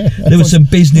front. So there was some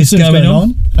business going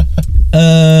on.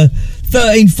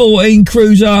 13-14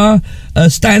 cruiser,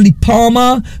 Stanley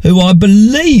Palmer, who I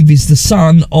believe is the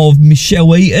son of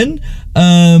Michelle Eaton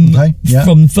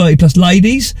from 30 Plus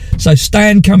Ladies. So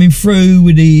Stan coming through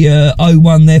with the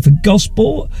 01 there for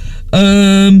Gosport.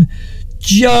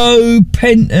 Joe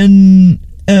Penton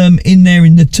in there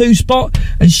in the 2 spot,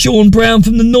 and Sean Brown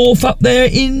from the north up there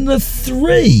in the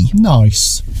 3.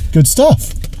 Nice. Good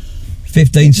stuff.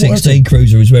 15-16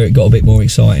 cruiser is where it got a bit more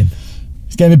exciting.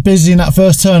 It's getting a bit busy in that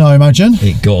first turn, I imagine.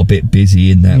 It got a bit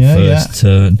busy in that first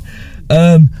turn.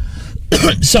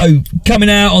 So coming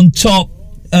out on top,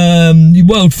 the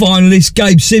world finalist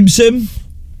Gabe Simpson.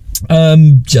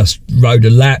 Just rode a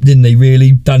lap, didn't he?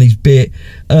 Really done his bit.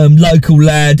 Local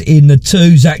lad in the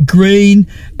 2, Zach Green,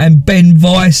 and Ben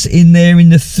Weiss in there in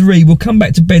the 3. We'll come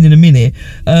back to Ben in a minute.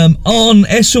 Arne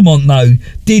Esselmont though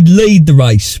did lead the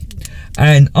race,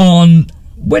 and Arne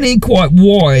went in quite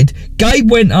wide.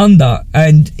 Gabe went under,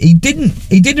 and he didn't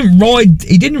ride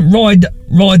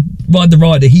the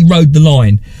rider. He rode the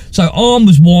line. So Arne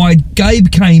was wide,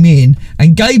 Gabe came in,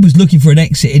 and Gabe was looking for an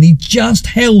exit, and he just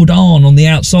held on the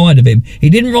outside of him. He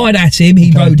didn't ride at him,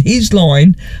 he rode his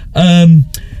line. But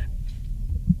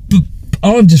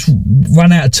Arne just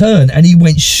ran out of turn, and he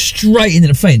went straight into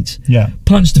the fence. Yeah.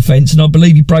 Punched the fence, and I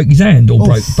believe he broke his hand, or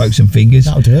broke some fingers.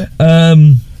 That'll do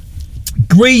it.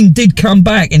 Green did come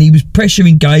back, and he was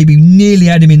pressuring Gabe. He nearly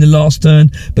had him in the last turn,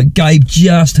 but Gabe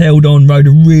just held on, rode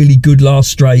a really good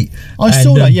last straight. I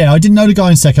saw that, I didn't know the guy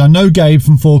in second. I know Gabe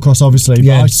from Four Cross, obviously,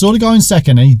 but I saw the guy in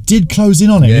second, and he did close in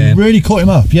on him. He really caught him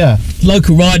up,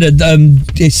 Local rider,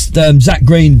 it's Zach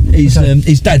Green.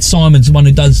 His dad Simon's the one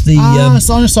who does the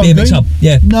BMX Hub.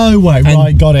 Yeah. No way, and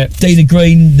right, got it. Dina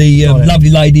Green, the lovely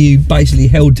lady who basically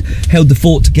held the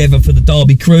fort together for the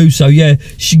Derby crew. So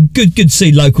she good to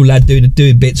see local lad doing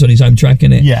bits on his home track,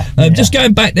 innit? Just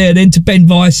going back there then to Ben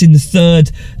Weiss in the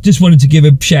 3rd. Just wanted to give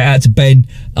a shout out to Ben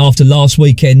after last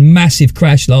weekend. Massive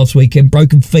crash last weekend,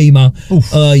 broken femur.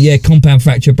 Compound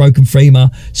fracture, broken femur,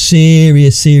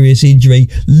 serious injury.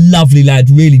 Lovely lad,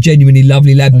 really genuinely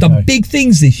lovely lad. Done big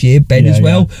things this year, Ben, as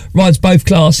well. Rides both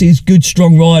classes, good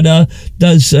strong rider,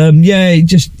 does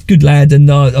just good lad.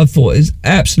 And I thought it was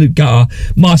absolute gutter.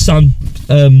 My son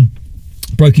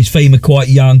broke his femur quite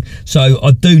young, so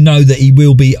I do know that he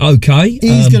will be okay.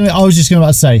 I was just going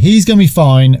to say he's going to be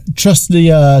fine. Trust the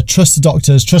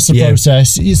doctors, trust the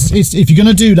process. If you're going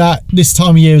to do that, this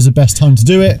time of year is the best time to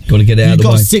do it. Got to get it out of the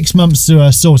way. You've got 6 months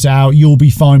to sort it out. You'll be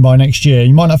fine by next year.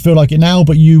 You might not feel like it now,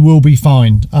 but you will be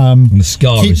fine. The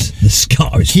scar is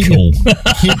cool.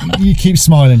 Keep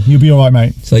smiling. You'll be all right,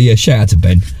 mate. So shout out to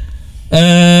Ben.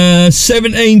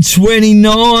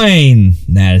 17:29.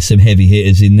 Now there's some heavy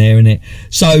hitters in there, innit?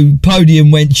 So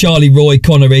podium went Charlie Roy,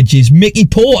 Connor Edges, Mickey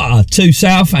Porter, 2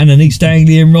 South and an East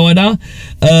Anglian rider.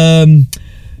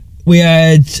 We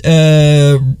had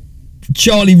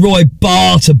Charlie Roy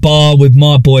bar to bar with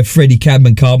my boy Freddie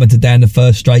Cadman Carpenter down the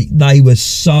first straight. They were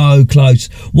so close.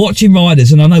 Watching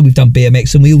riders, and I know we've done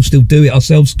BMX and we all still do it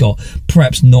ourselves, Scott.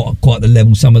 Perhaps not quite the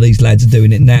level some of these lads are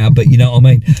doing it now, but you know what I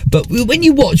mean. But when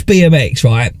you watch BMX,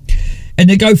 right, and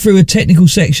they go through a technical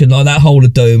section like that Hole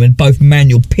of Doom, and both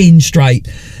manual, pin straight,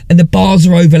 and the bars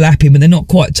are overlapping and they're not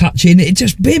quite touching. It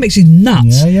just, BMX is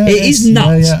nuts. It is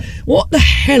nuts. What the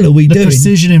hell are we doing? The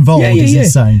precision involved is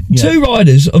insane. 2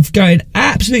 riders of going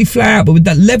absolutely flat out, but with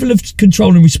that level of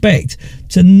control and respect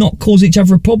to not cause each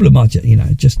other a problem.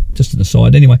 Just an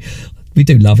aside. Anyway, we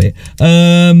do love it.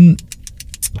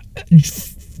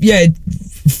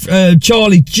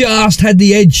 Charlie just had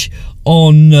the edge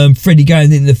on Freddie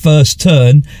going into the first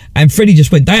turn, and Freddie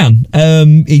just went down.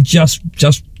 He just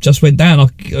went down.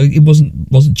 It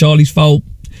wasn't Charlie's fault.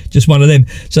 Just one of them.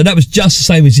 So that was just the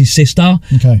same as his sister.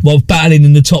 While battling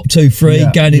in the top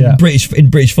 2-3, going in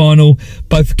British final.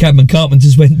 Both Cadman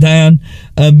Carpenters went down.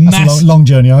 That's a long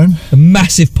journey home. A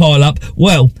massive pile up.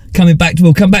 Well,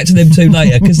 we'll come back to them 2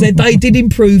 later, because they did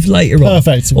improve later on.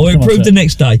 Perfect. Or improved the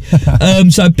next day.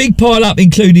 So big pile up,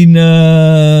 including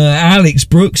Alex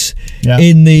Brooks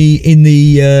in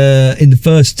the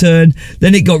first turn.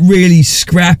 Then it got really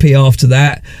scrappy after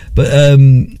that, but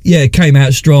came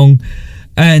out strong.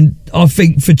 And I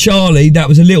think for Charlie, that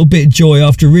was a little bit of joy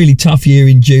after a really tough year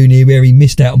in junior where he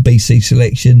missed out on BC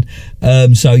selection.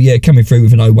 Coming through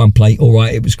with an 01 plate, all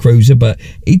right, it was cruiser, but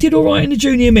he did all right in the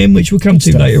junior men, which we'll come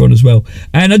to later on as well.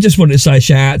 And I just wanted to say a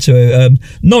shout out to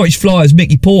Norwich Flyers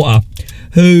Mickey Porter,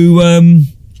 who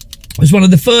was one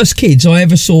of the first kids I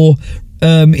ever saw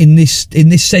in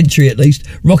this century at least,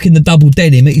 rocking the double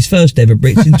denim at his first ever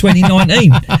Brits in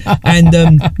 2019.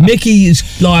 And Mickey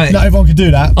is like, not everyone can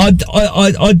do that.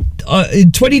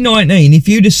 In 2019, if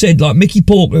you'd have said like Mickey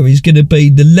Porter is going to be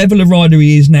the level of rider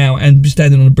he is now and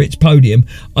standing on a Brits podium,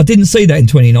 I didn't see that in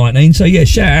 2019. So yeah,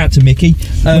 shout out to Mickey.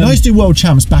 When I used to do World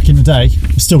Champs back in the day,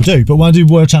 I still do, but when I do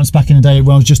World Champs back in the day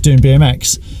when I was just doing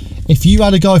BMX, if you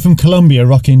had a guy from Colombia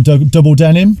rocking double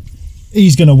denim,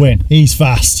 he's going to win. He's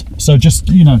fast. So just,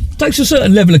 takes a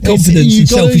certain level of confidence and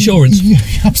self-assurance.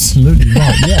 Absolutely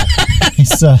right, yeah.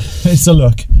 It's a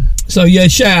look. So yeah,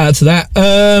 shout out to that.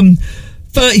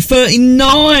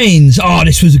 30-39s. Oh,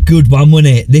 this was a good one,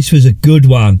 wasn't it? This was a good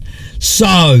one.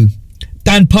 So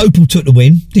Dan Popel took the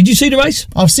win. Did you see the race?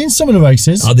 I've seen some of the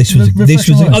races. Oh, this is your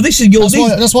lot, These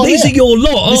aren't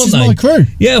This is they? my crew.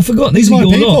 Yeah, I forgot. These are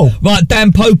your people. lot. Right,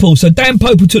 Dan Popel. So Dan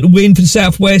Popel took the win for the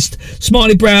Southwest.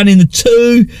 Smiley Brown in the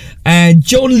 2, and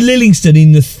John Lillingston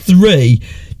in the 3.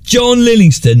 John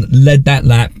Lillingston led that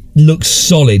lap. Looks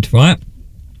solid, right?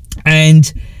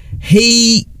 And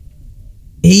he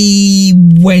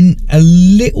went a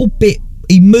little bit.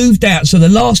 He moved out, so the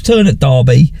last turn at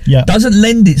Derby doesn't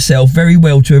lend itself very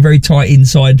well to a very tight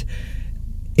inside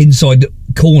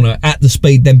corner at the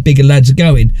speed them bigger lads are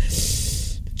going.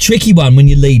 Tricky one when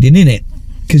you're leading, innit?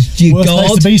 Because you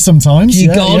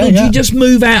just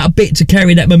move out a bit to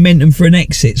carry that momentum for an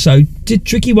exit. So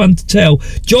tricky one to tell.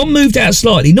 John moved out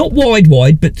slightly, not wide,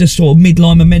 but just sort of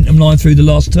midline momentum line through the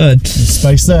last turn. There's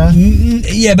space there.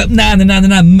 Yeah, but no.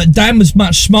 Dan was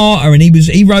much smarter, and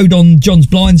he rode on John's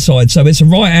blind side, so it's a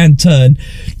right-hand turn.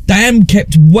 Dan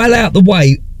kept well out the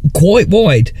way, quite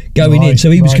wide going in,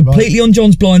 so he was completely on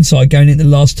John's blind side going into the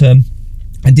last turn,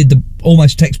 and did the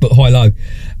almost textbook high-low,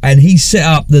 and he set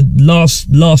up the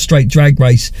last straight drag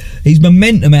race. His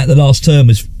momentum at the last turn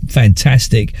was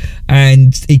fantastic,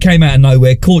 and he came out of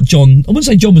nowhere, caught John. I wouldn't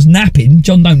say John was napping.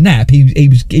 John don't nap. He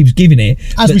was giving it.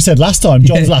 As we said last time,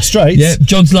 John's last straight. Yeah,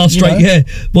 John's last straight. Yeah.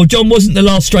 Well, John wasn't the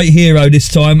last straight hero this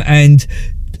time, and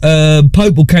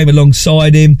Popel came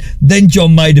alongside him. Then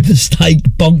John made a mistake,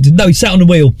 bonked. No, he sat on the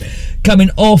wheel, coming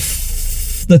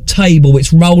off the table.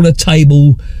 It's roller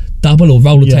table double or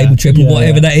roller table triple,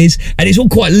 whatever that is, and it's all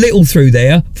quite little through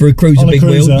there for a cruiser big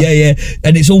wheel. Yeah,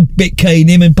 and it's all bit keen.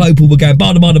 Him and Popel were going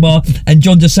bar, and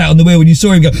John just sat on the wheel, and you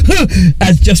saw him go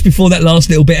as just before that last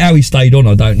little bit. How he stayed on,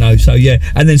 I don't know. So yeah,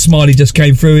 and then Smiley just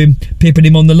came through him, pipping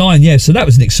him on the line. Yeah, so that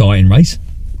was an exciting race.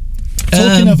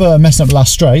 Talking of messing up the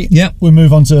last straight, we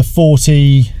move on to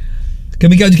 40. Can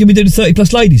we do the 30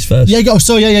 plus ladies first? Yeah, go.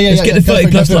 So yeah. Let's get the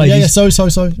 30 plus ladies. Yeah. Sorry.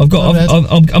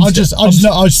 I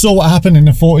just saw what happened in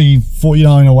the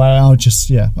 40-49 or where.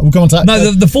 We'll go on to that.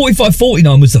 No, the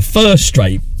 45-49 was the first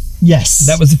straight. Yes,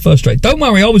 that was the first straight. Don't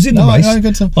worry, I was in the race. No,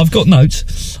 good stuff. I've got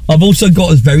notes. I've also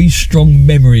got a very strong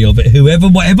memory of it.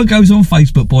 Whatever goes on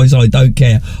Facebook, boys, I don't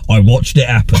care. I watched it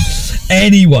happen.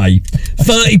 Anyway,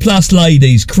 30 plus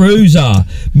ladies. Cruiser,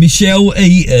 Michelle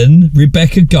Eaton,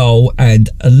 Rebecca Gold, and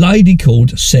a lady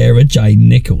called Sarah Jane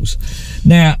Nichols.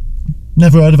 Now,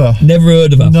 never heard of her.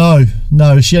 No.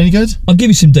 Is she any good? I'll give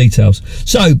you some details.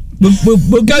 So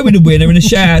we'll go with the winner, and a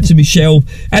shout out to Michelle.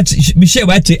 Michelle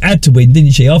had to win,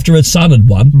 didn't she? After her son had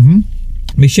won,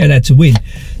 Michelle had to win.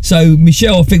 So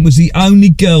Michelle, I think, was the only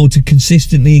girl to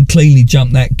consistently and cleanly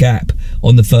jump that gap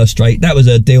on the first straight. That was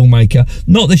her deal maker.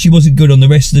 Not that she wasn't good on the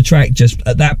rest of the track. Just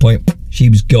at that point, she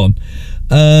was gone.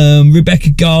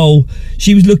 Rebecca Gold,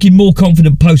 she was looking more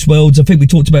confident post Worlds. I think we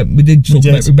did talk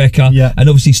about Rebecca, and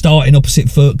obviously starting opposite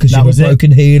foot because she had a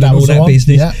broken heel and all that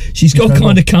business. Yeah. She's got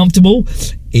kind of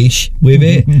comfortable-ish with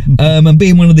it, and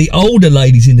being one of the older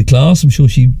ladies in the class, I'm sure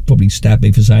she probably stabbed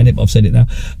me for saying it, but I've said it now.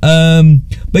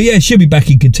 But yeah, she'll be back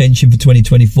in contention for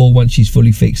 2024 once she's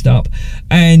fully fixed up.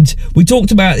 And we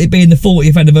talked about it being the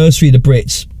 40th anniversary of the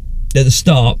Brits at the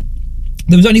start.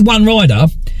 There was only one rider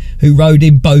who rode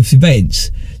in both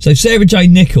events. So Sarah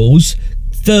Jane Nichols,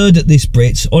 third at this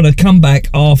Brits, on a comeback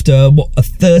after a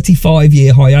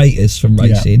 35-year hiatus from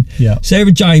racing. Yeah.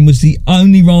 Sarah Jane was the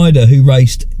only rider who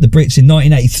raced the Brits in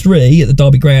 1983 at the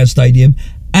Derby Ground Stadium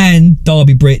and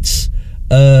Derby Brits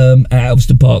at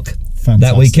Elveston Park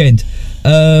that weekend.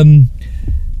 And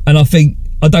I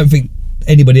don't think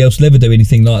anybody else will ever do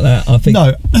anything like that. I think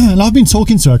no. And I've been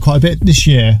talking to her quite a bit this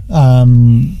year,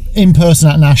 in person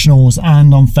at nationals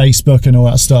and on Facebook and all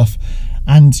that stuff.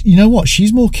 And you know what?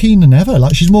 She's more keen than ever.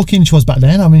 Like, she's more keen than she was back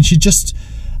then. I mean, she just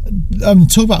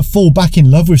talk about fall back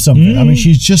in love with something. I mean,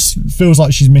 she just feels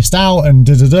like she's missed out and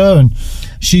and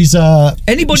she's she's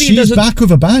back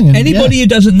with a bang. And, who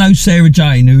doesn't know Sarah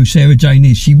Jane, who Sarah Jane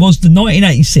is, she was the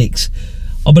 1986.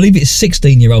 I believe it's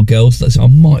 16-year-old girls. I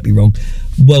might be wrong.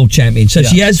 world champion. So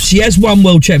she has won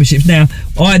world championships. Now,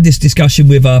 I had this discussion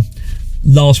with her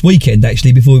last weekend,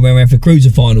 actually, before we went around for cruiser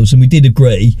finals, and we did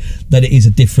agree that it is a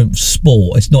different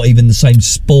sport. It's not even the same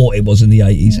sport it was in the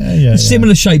 80s.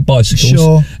 Similar shaped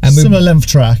bicycles, and similar length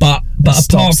track, but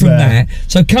apart from that,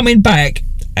 so coming back,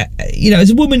 as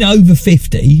a woman over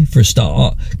 50 for a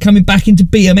start, coming back into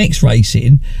BMX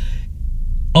racing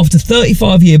after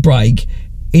 35-year break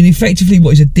in effectively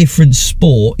what is a different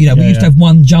sport. We used to have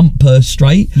one jump per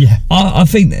straight. I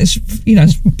think that's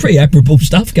it's pretty admirable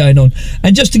stuff going on.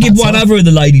 And just to give one other of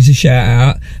the ladies a shout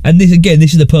out, and this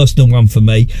is a personal one for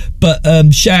me, but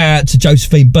shout out to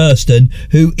Josephine Burston,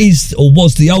 who is or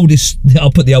was the oldest,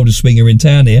 I'll put the oldest swinger in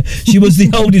town here, she was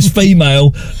the oldest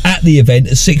female at the event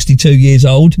at 62 years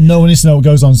old. No one needs to know what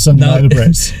goes on Sunday night at the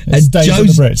Brits. And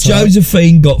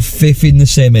Josephine got 5th in the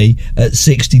semi at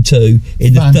 62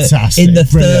 in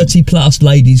the 30 plus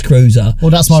ladies cruiser.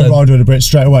 Well, that's my rider of the Brits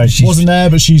straight away. She wasn't there,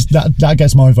 but that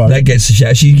gets my vote. That gets a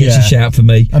shout. She gets a shout for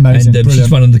me. Amazing. And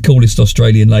she's one of the coolest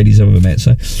Australian ladies I've ever met.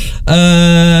 So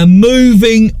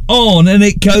moving on, and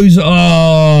it goes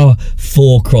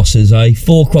 4 crosses,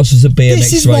 4 crosses at BMX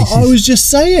races. This is what I was just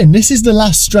saying. This is the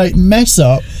last straight mess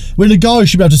up where the guy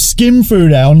should be able to skim through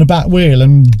there on the back wheel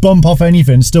and bump off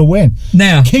anything and still win.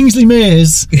 Now, Kingsley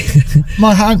Mears,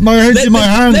 my head's in my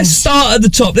hands. Let's start at the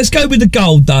top. Let's go with the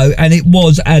gold though, and it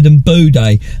was Adam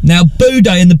Boudet. Now,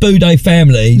 Boudet and the Boudet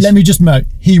family. Let me just note,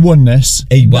 he won this.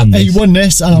 He won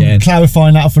this, and I'm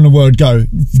clarifying that from the word go.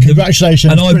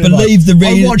 Congratulations. And I believe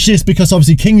I watched this because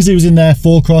obviously Kingsley was in there,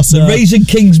 4 crosser. The reason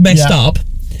Kings messed up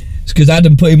is because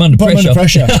Adam put him under pressure.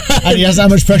 And he has that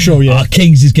much pressure all year.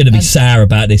 Kings is going to be sour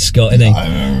about this, Scott, isn't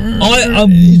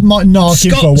he? He might knock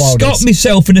him for a while. Scott,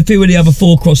 myself, and a few of the other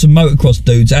 4-cross and motocross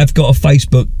dudes have got a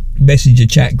Facebook Messenger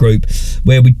chat group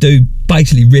where we do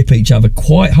basically rip each other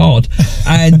quite hard,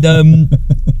 and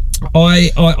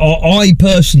I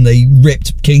personally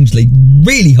ripped Kingsley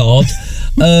really hard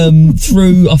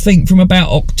through, I think, from about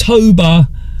October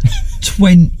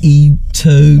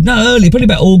 22, no, earlier, probably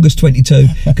about August 22,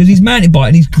 because he's mountain bike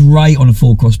and he's great on a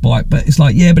 4-cross bike, but it's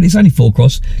like, but it's only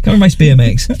 4-cross, come and race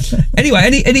BMX. Anyway,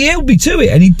 and he held me to it,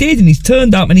 and he did, and he's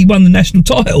turned up and he won the national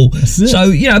title.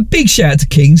 So, big shout out to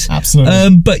Kings.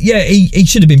 Absolutely. But he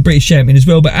should have been British champion as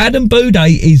well, but Adam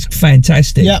Boudet is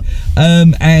fantastic.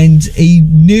 And he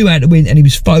knew how to win, and he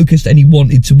was focused, and he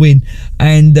wanted to win,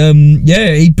 and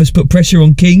he just put pressure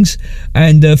on Kings,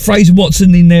 and Fraser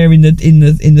Watson in there in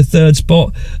the third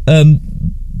spot.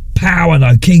 Power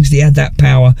though, Kingsley had that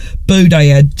power. Boudet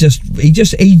had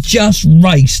just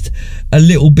raced a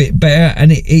little bit better,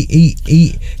 and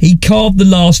he carved the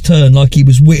last turn like he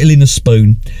was whittling a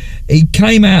spoon. He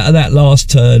came out of that last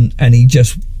turn and he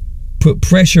just put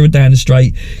pressure down the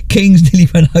straight. Kings nearly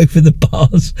went over the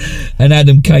bars, and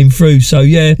Adam came through. So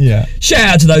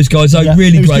shout out to those guys though.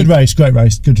 Really it was great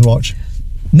race, good to watch.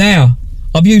 Now,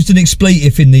 I've used an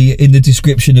expletive in the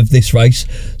description of this race,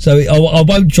 so I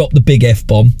won't drop the big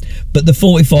F-bomb, but the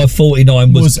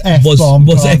 45-49 was F-bomb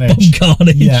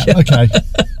carnage. Yeah, okay.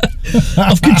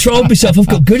 I've controlled myself. I've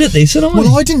got good at this, haven't I?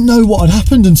 Well, I didn't know what had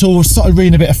happened until I started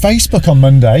reading a bit of Facebook on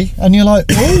Monday, and you're like,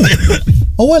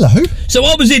 oh hello. So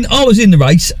I was in the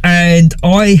race, and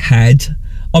I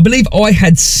believe I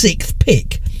had 6th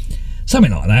pick,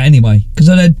 something like that. Anyway, because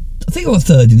I think I got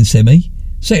 3rd in the semi.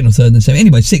 2nd or 3rd in the semi.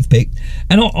 Anyway, 6th pick,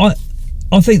 and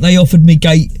I think they offered me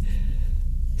gate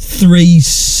 3,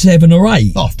 7 or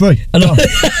 8. Oh, 3. And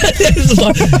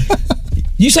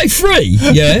you say 3?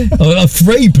 Yeah.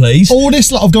 3, please. All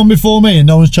this lot have gone before me and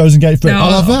no one's chosen gate 3. Now,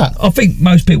 I'll have that. I think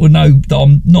most people know that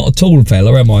I'm not a tall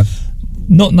fella, am I?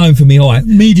 Not known for me height.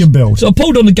 Medium build. So I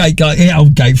pulled on the gate,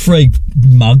 gate 3,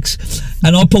 mugs.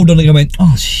 And I pulled on it and I went,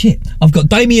 oh shit, I've got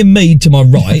Damien Mead to my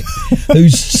right,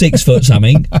 who's 6 foot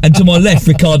something, and to my left,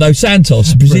 Ricardo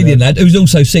Santos, a Brazilian lad, who's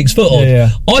also 6 foot odd. Yeah.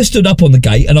 I stood up on the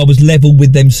gate and I was level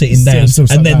with them sitting down,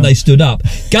 and then they stood up.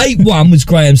 Gate 1 was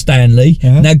Graham Stanley.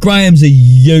 Now, Graham's a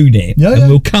unit, and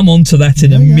we'll come on to that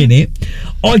in a minute.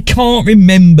 I can't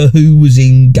remember who was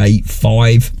in gate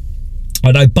 5.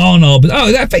 I know Barnard, but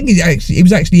I think it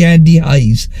was actually Andy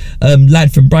Hayes,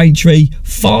 lad from Braintree,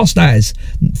 fast as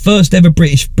first ever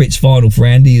Brits final for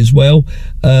Andy as well.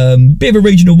 Bit of a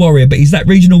regional warrior, but he's that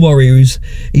regional warrior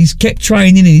he's kept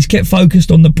training and he's kept focused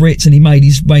on the Brits, and he made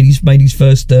his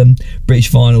first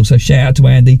British final. So shout out to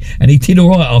Andy, and he did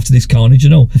all right after this carnage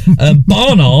and all.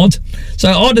 Barnard, so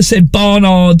I'd have said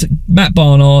Matt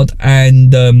Barnard,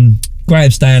 and Graham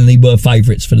Stanley were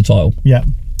favourites for the title. Yeah.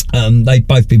 They've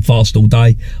both been fast all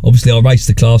day. Obviously, I raced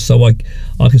the class, so I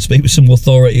can speak with some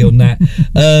authority on that.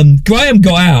 Graham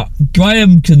got out.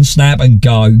 Graham can snap and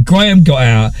go. Graham got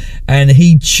out, and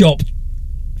he chopped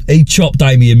he chopped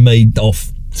Damien Mead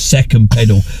off second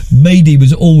pedal. Meady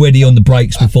was already on the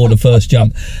brakes before the first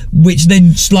jump, which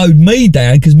then slowed me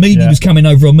down because Meady was coming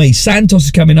over on me. Santos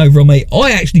is coming over on me.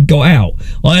 I actually got out.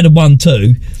 I had a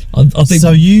 1-2. I think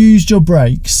so. You used your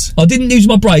brakes. I didn't use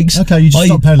my brakes. Okay, you just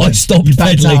stopped pedaling. I stopped you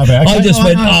backed pedaling. out of it. Okay. I just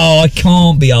went, I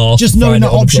can't be arsed. Just knowing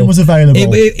that option was available.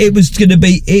 It was going to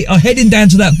be. Heading down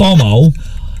to that bomb hole.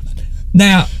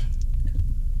 Now,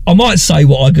 I might say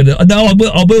what I'm gonna. No, I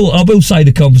will say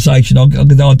the conversation.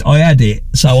 I had it,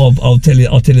 so I'll tell you.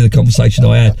 I'll tell you the conversation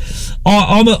I had.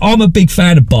 I'm a big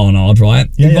fan of Barnard, right?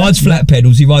 He rides flat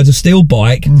pedals. He rides a steel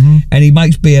bike, and he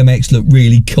makes BMX look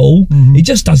really cool. He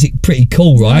just does it pretty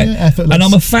cool, right? Effortless. And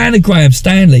I'm a fan of Graham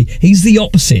Stanley. He's the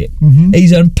opposite.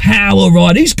 He's a power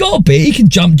rider. He's got a bit. He can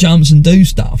jump jumps and do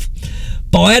stuff.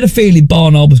 But I had a feeling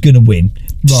Barnard was going to win.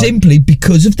 Simply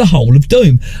because of the Hole of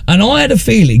Doom. And I had a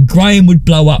feeling Graham would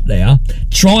blow up there,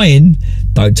 trying,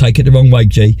 don't take it the wrong way,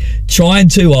 G, trying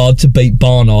too hard to beat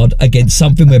Barnard against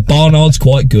something where Barnard's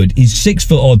quite good. He's 6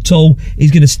 foot odd tall. He's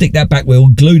going to stick that back wheel,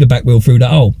 glue the back wheel through that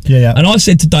hole. And I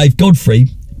said to Dave Godfrey,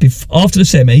 after the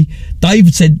semi,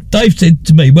 Dave said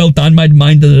to me, well done, made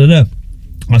mine,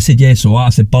 I said, yes, all right. I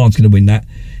said, Barnard's going to win that.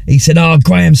 He said,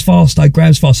 Graham's fast though,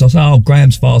 Graham's fast. I said,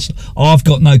 Graham's fast. I've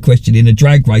got no question, in a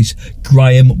drag race,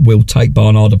 Graham will take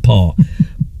Barnard apart.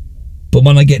 But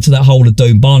when I get to that Hole of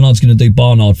Doom, Barnard's going to do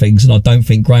Barnard things, and I don't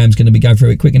think Graham's going to be going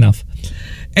through it quick enough.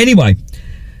 Anyway,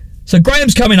 so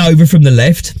Graham's coming over from the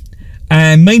left,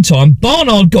 and meantime,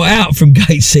 Barnard got out from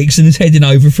gate 6 and is heading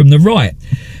over from the right.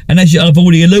 And as I've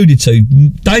already alluded to,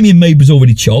 Damien Mead was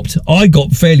already chopped. I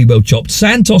got fairly well chopped.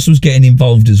 Santos was getting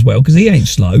involved as well because he ain't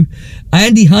slow.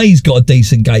 Andy Hayes got a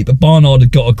decent gate, but Barnard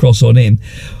had got across on him.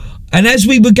 And as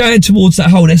we were going towards that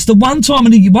hole, that's the one time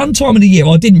of the year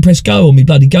I didn't press go on my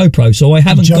bloody GoPro, so I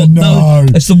haven't got no.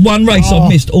 That's the one race I've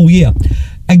missed all year.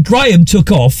 And Graham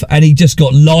took off, and he just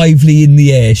got lively in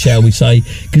the air, shall we say,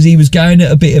 because he was going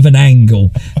at a bit of an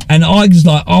angle. And I was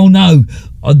like, oh no.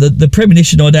 The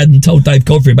premonition I'd had and told Dave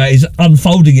Godfrey about is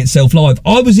unfolding itself live.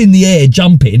 I was in the air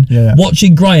jumping,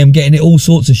 watching Graham getting it all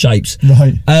sorts of shapes.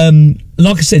 Right.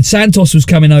 Like I said, Santos was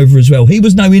coming over as well. He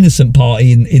was no innocent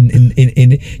party in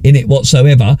it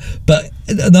whatsoever, but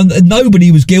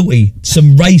nobody was guilty.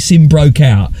 Some racing broke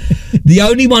out. The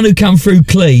only one who came through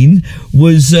clean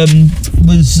was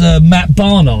Matt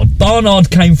Barnard.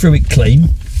 Barnard came through it clean.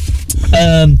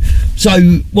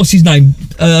 So what's his name?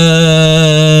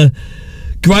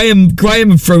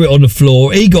 Graham threw it on the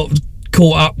floor. He got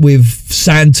caught up with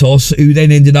Santos, who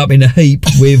then ended up in a heap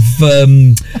with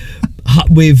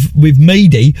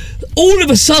Meady. All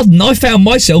of a sudden, I found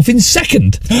myself in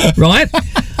second. Right?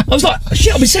 I was like,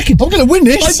 shit, I'm in second. I'm going to win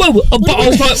this. I was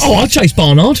like, I'll chase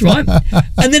Barnard, right?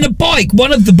 And then a bike,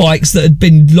 one of the bikes that had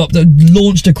been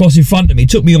launched across in front of me,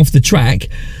 took me off the track.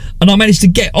 And I managed to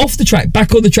get off the track,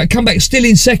 back on the track, come back still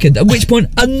in second, at which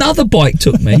point another bike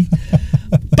took me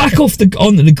back onto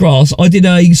the grass. I did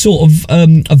a sort of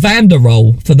a Vander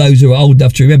roll, for those who are old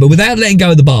enough to remember, without letting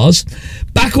go of the bars,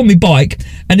 back on my bike,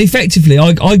 and effectively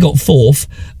I got fourth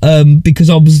because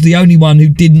I was the only one who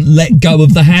didn't let go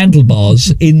of the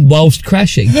handlebars whilst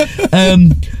crashing.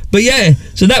 But yeah,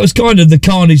 so that was kind of the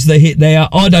carnage that hit there.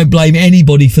 I don't blame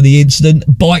anybody for the incident.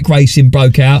 Bike racing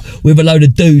broke out with a load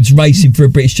of dudes racing for a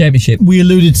British Championship. We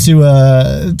alluded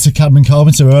to Cadman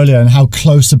Carpenter earlier and how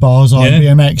close the bars are in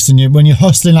BMX, and when you're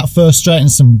hustling that first straight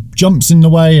and some jumps in the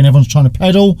way and everyone's trying to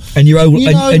pedal, and you're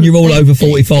all over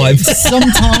 45.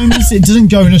 Sometimes it doesn't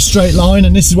go in a straight line,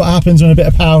 and this is what happens when a bit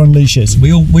of power unleashes.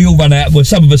 We all run out. Well,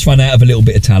 some of us run out of a little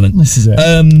bit of talent. This is it.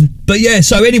 But yeah,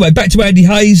 so anyway, back to Andy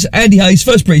Hayes. Andy Hayes,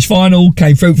 first British final,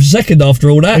 came through for second after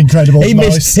all that. Incredible. He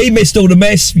missed all the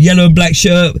mess. Yellow and black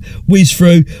shirt, whizzed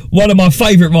through. One of my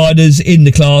favourite riders in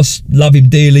the class, love him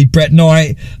dearly, Brett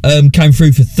Knight, came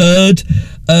through for third.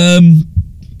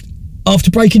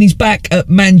 After breaking his back at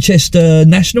Manchester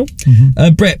National,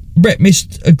 Brett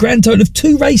missed a grand total of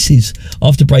 2 races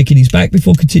after breaking his back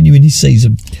before continuing his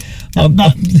season.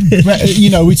 Brett,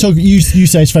 we talk. You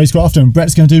say his phrase quite often.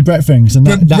 Brett's going to do Brett things, and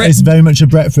that is very much a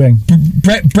Brett thing.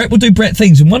 Brett will do Brett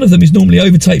things, and one of them is normally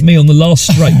overtake me on the last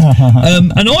straight.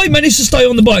 And I managed to stay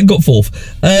on the bike and got fourth.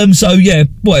 So yeah,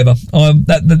 whatever.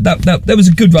 That was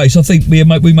a good race. I think we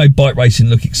made bike racing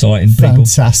look exciting. People.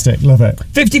 Fantastic, love it.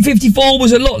 50-54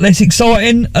 was a lot less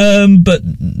exciting, but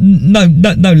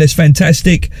no less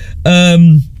fantastic.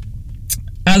 Alan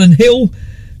Hill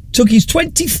took his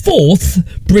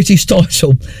 24th British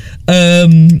title.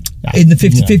 in the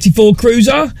 54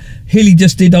 cruiser. Hilly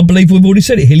just did, I believe we've already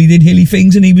said it, Hilly did Hilly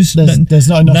things, and he was... There's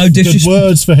not enough good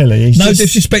words for Hilly.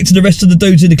 Disrespect to the rest of the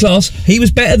dudes in the class. He was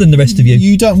better than the rest of you.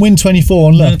 You don't win 24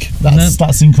 on luck.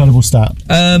 That's an incredible stat.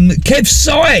 Kev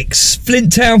Sykes,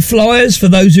 Flint Town Flyers, for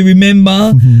those who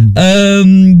remember,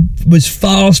 was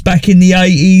fast back in the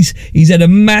 80s. He's had a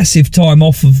massive time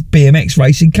off of BMX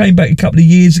racing, came back a couple of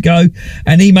years ago,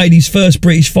 and he made his first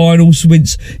British finals,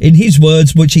 which, in his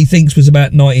words, which he thinks was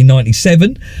about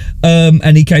 1997,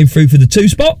 and he came through for the 2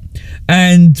 spot,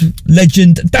 and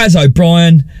legend Daz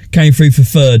O'Brien came through for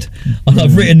 3rd. And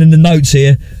I've written in the notes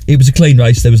here, it was a clean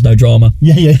race, there was no drama.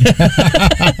 Yeah.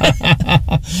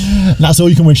 That's all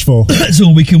you can wish for. That's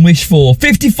all we can wish for.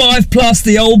 55 plus,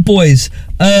 the old boys.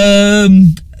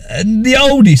 The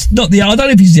oldest, I don't know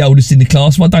if he's the oldest in the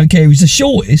class, but I don't care, he's the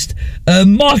shortest.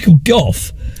 Michael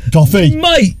Goffey.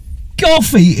 Mate,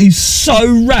 Goffey is so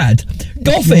rad.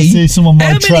 Goffey, how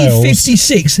many trails.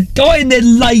 56? Guy in their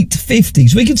late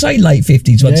 50s. We can say late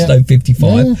 50s once it's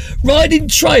 55. Yeah. Riding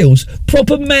trails,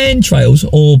 proper man trails,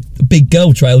 or big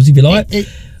girl trails if you like.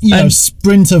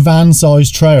 Sprinter van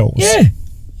sized trails. Yeah.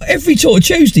 Every sort of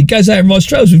Tuesday goes out and rides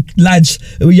trails with lads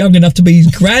who are young enough to be his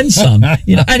grandson,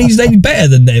 and he's then better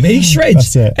than them. And he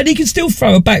shreds. That's it. And he can still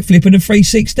throw a backflip and a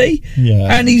 360.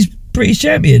 Yeah. And he's British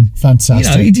champion.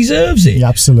 Fantastic. He deserves it. Yeah,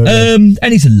 absolutely. And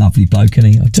he's a lovely bloke,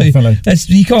 isn't he? I'll tell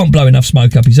Definitely. You can't blow enough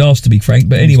smoke up his arse, to be frank.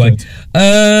 But anyway,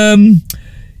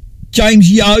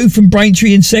 James Yo from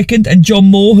Braintree in 2nd, and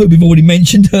John Moore, who we've already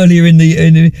mentioned earlier in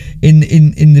the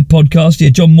podcast. Yeah,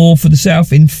 John Moore for the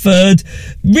South in 3rd.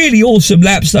 Really awesome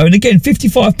laps though, and again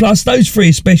 55 plus. Those 3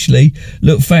 especially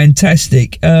look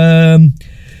fantastic. Yeah,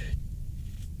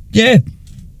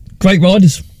 great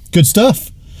riders. Good stuff.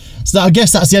 So I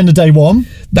guess that's the end of day 1.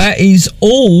 That is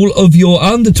all of your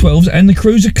under 12s and the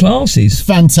cruiser classes.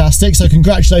 Fantastic. So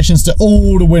congratulations to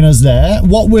all the winners there.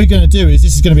 What we're going to do is,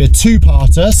 this is going to be a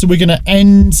 2-parter. So we're going to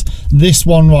end this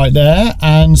one right there,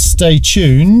 and stay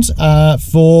tuned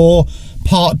for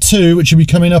part 2, which will be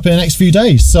coming up in the next few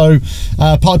days. So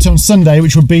part 2 on Sunday,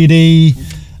 which will be the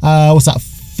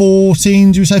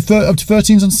 14, do we say up to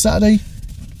 13s on Saturday?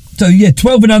 So yeah,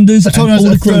 12 and unders, and all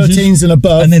the cruisers, 13s and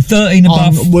above, and then 13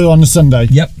 above. We're on the Sunday.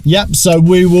 Yep. So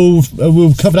we'll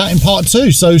cover that in part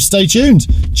 2. So stay tuned.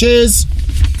 Cheers.